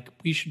that were like,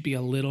 we should be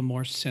a little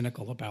more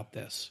cynical about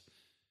this.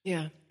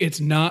 Yeah.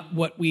 It's not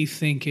what we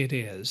think it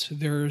is.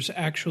 There's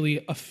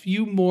actually a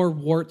few more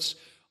warts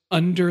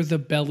under the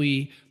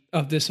belly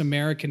of this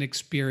American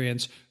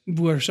experience.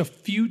 There's a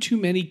few too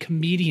many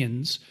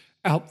comedians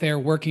out there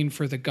working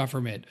for the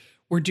government.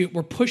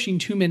 We're pushing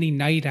too many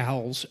night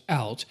owls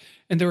out,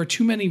 and there are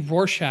too many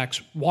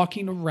Rorschachs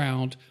walking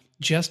around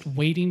just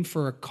waiting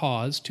for a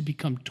cause to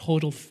become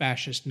total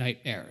fascist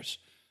nightmares.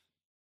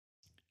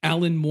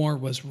 Alan Moore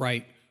was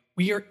right.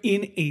 We are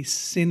in a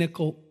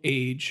cynical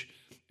age,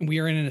 and we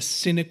are in a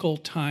cynical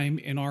time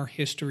in our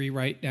history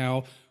right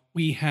now.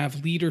 We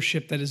have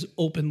leadership that is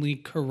openly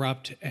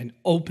corrupt and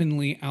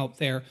openly out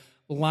there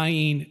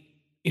lying,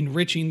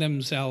 enriching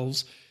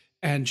themselves,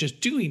 and just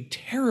doing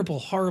terrible,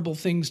 horrible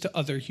things to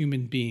other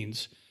human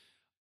beings.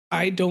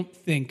 I don't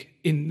think,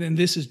 and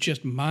this is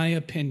just my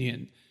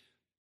opinion,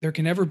 there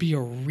can ever be a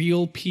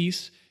real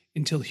peace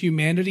until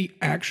humanity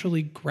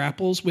actually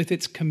grapples with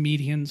its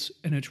comedians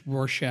and its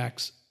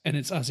Rorschachs and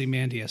its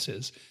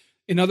Ozymandiases.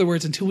 In other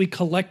words, until we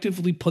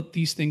collectively put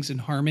these things in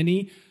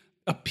harmony,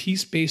 a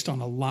peace based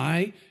on a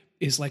lie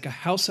is like a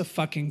house of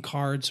fucking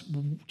cards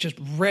just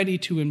ready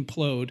to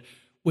implode,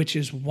 which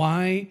is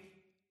why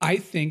I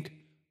think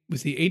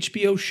with the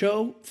HBO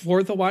show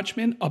for the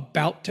Watchmen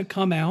about to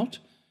come out,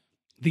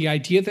 the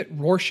idea that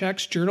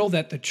Rorschach's journal,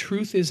 that the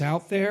truth is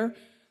out there,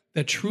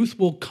 the truth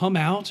will come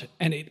out,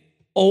 and it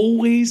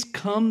always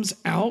comes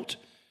out,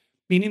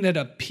 meaning that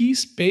a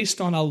peace based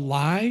on a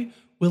lie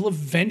will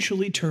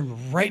eventually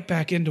turn right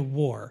back into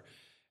war.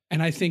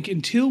 And I think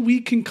until we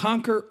can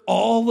conquer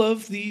all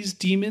of these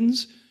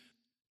demons,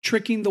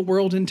 tricking the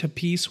world into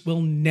peace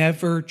will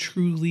never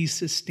truly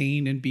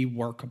sustain and be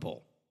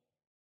workable.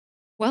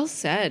 Well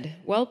said.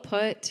 Well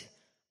put.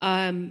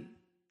 God,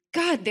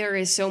 there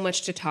is so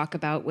much to talk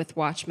about with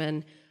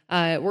Watchmen.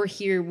 We're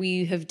here.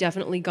 We have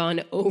definitely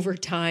gone over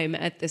time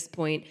at this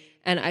point,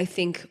 and I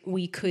think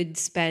we could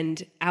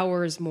spend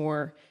hours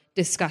more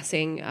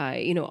discussing,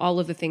 all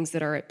of the things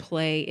that are at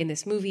play in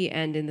this movie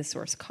and in the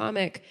source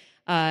comic.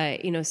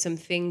 Some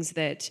things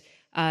that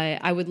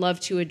I would love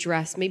to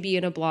address, maybe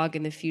in a blog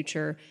in the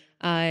future.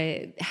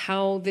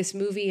 How this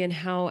movie and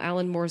how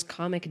Alan Moore's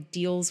comic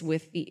deals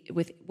with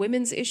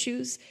women's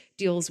issues,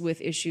 deals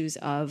with issues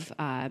of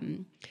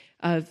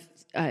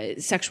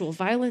sexual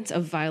violence,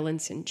 of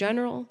violence in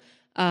general.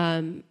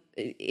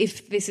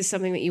 If this is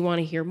something that you want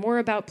to hear more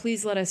about,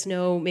 please let us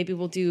know. Maybe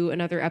we'll do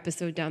another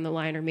episode down the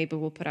line, or maybe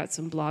we'll put out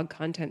some blog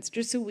contents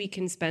just so we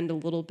can spend a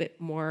little bit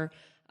more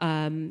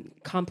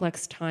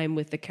complex time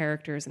with the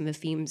characters and the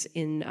themes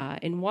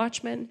in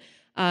Watchmen.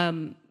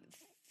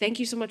 Thank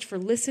you so much for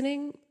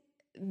listening.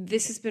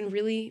 This has been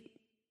really,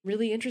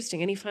 really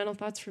interesting. Any final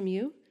thoughts from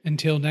you?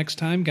 Until next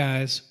time,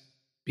 guys,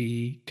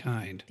 be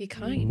kind. Be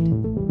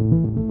kind.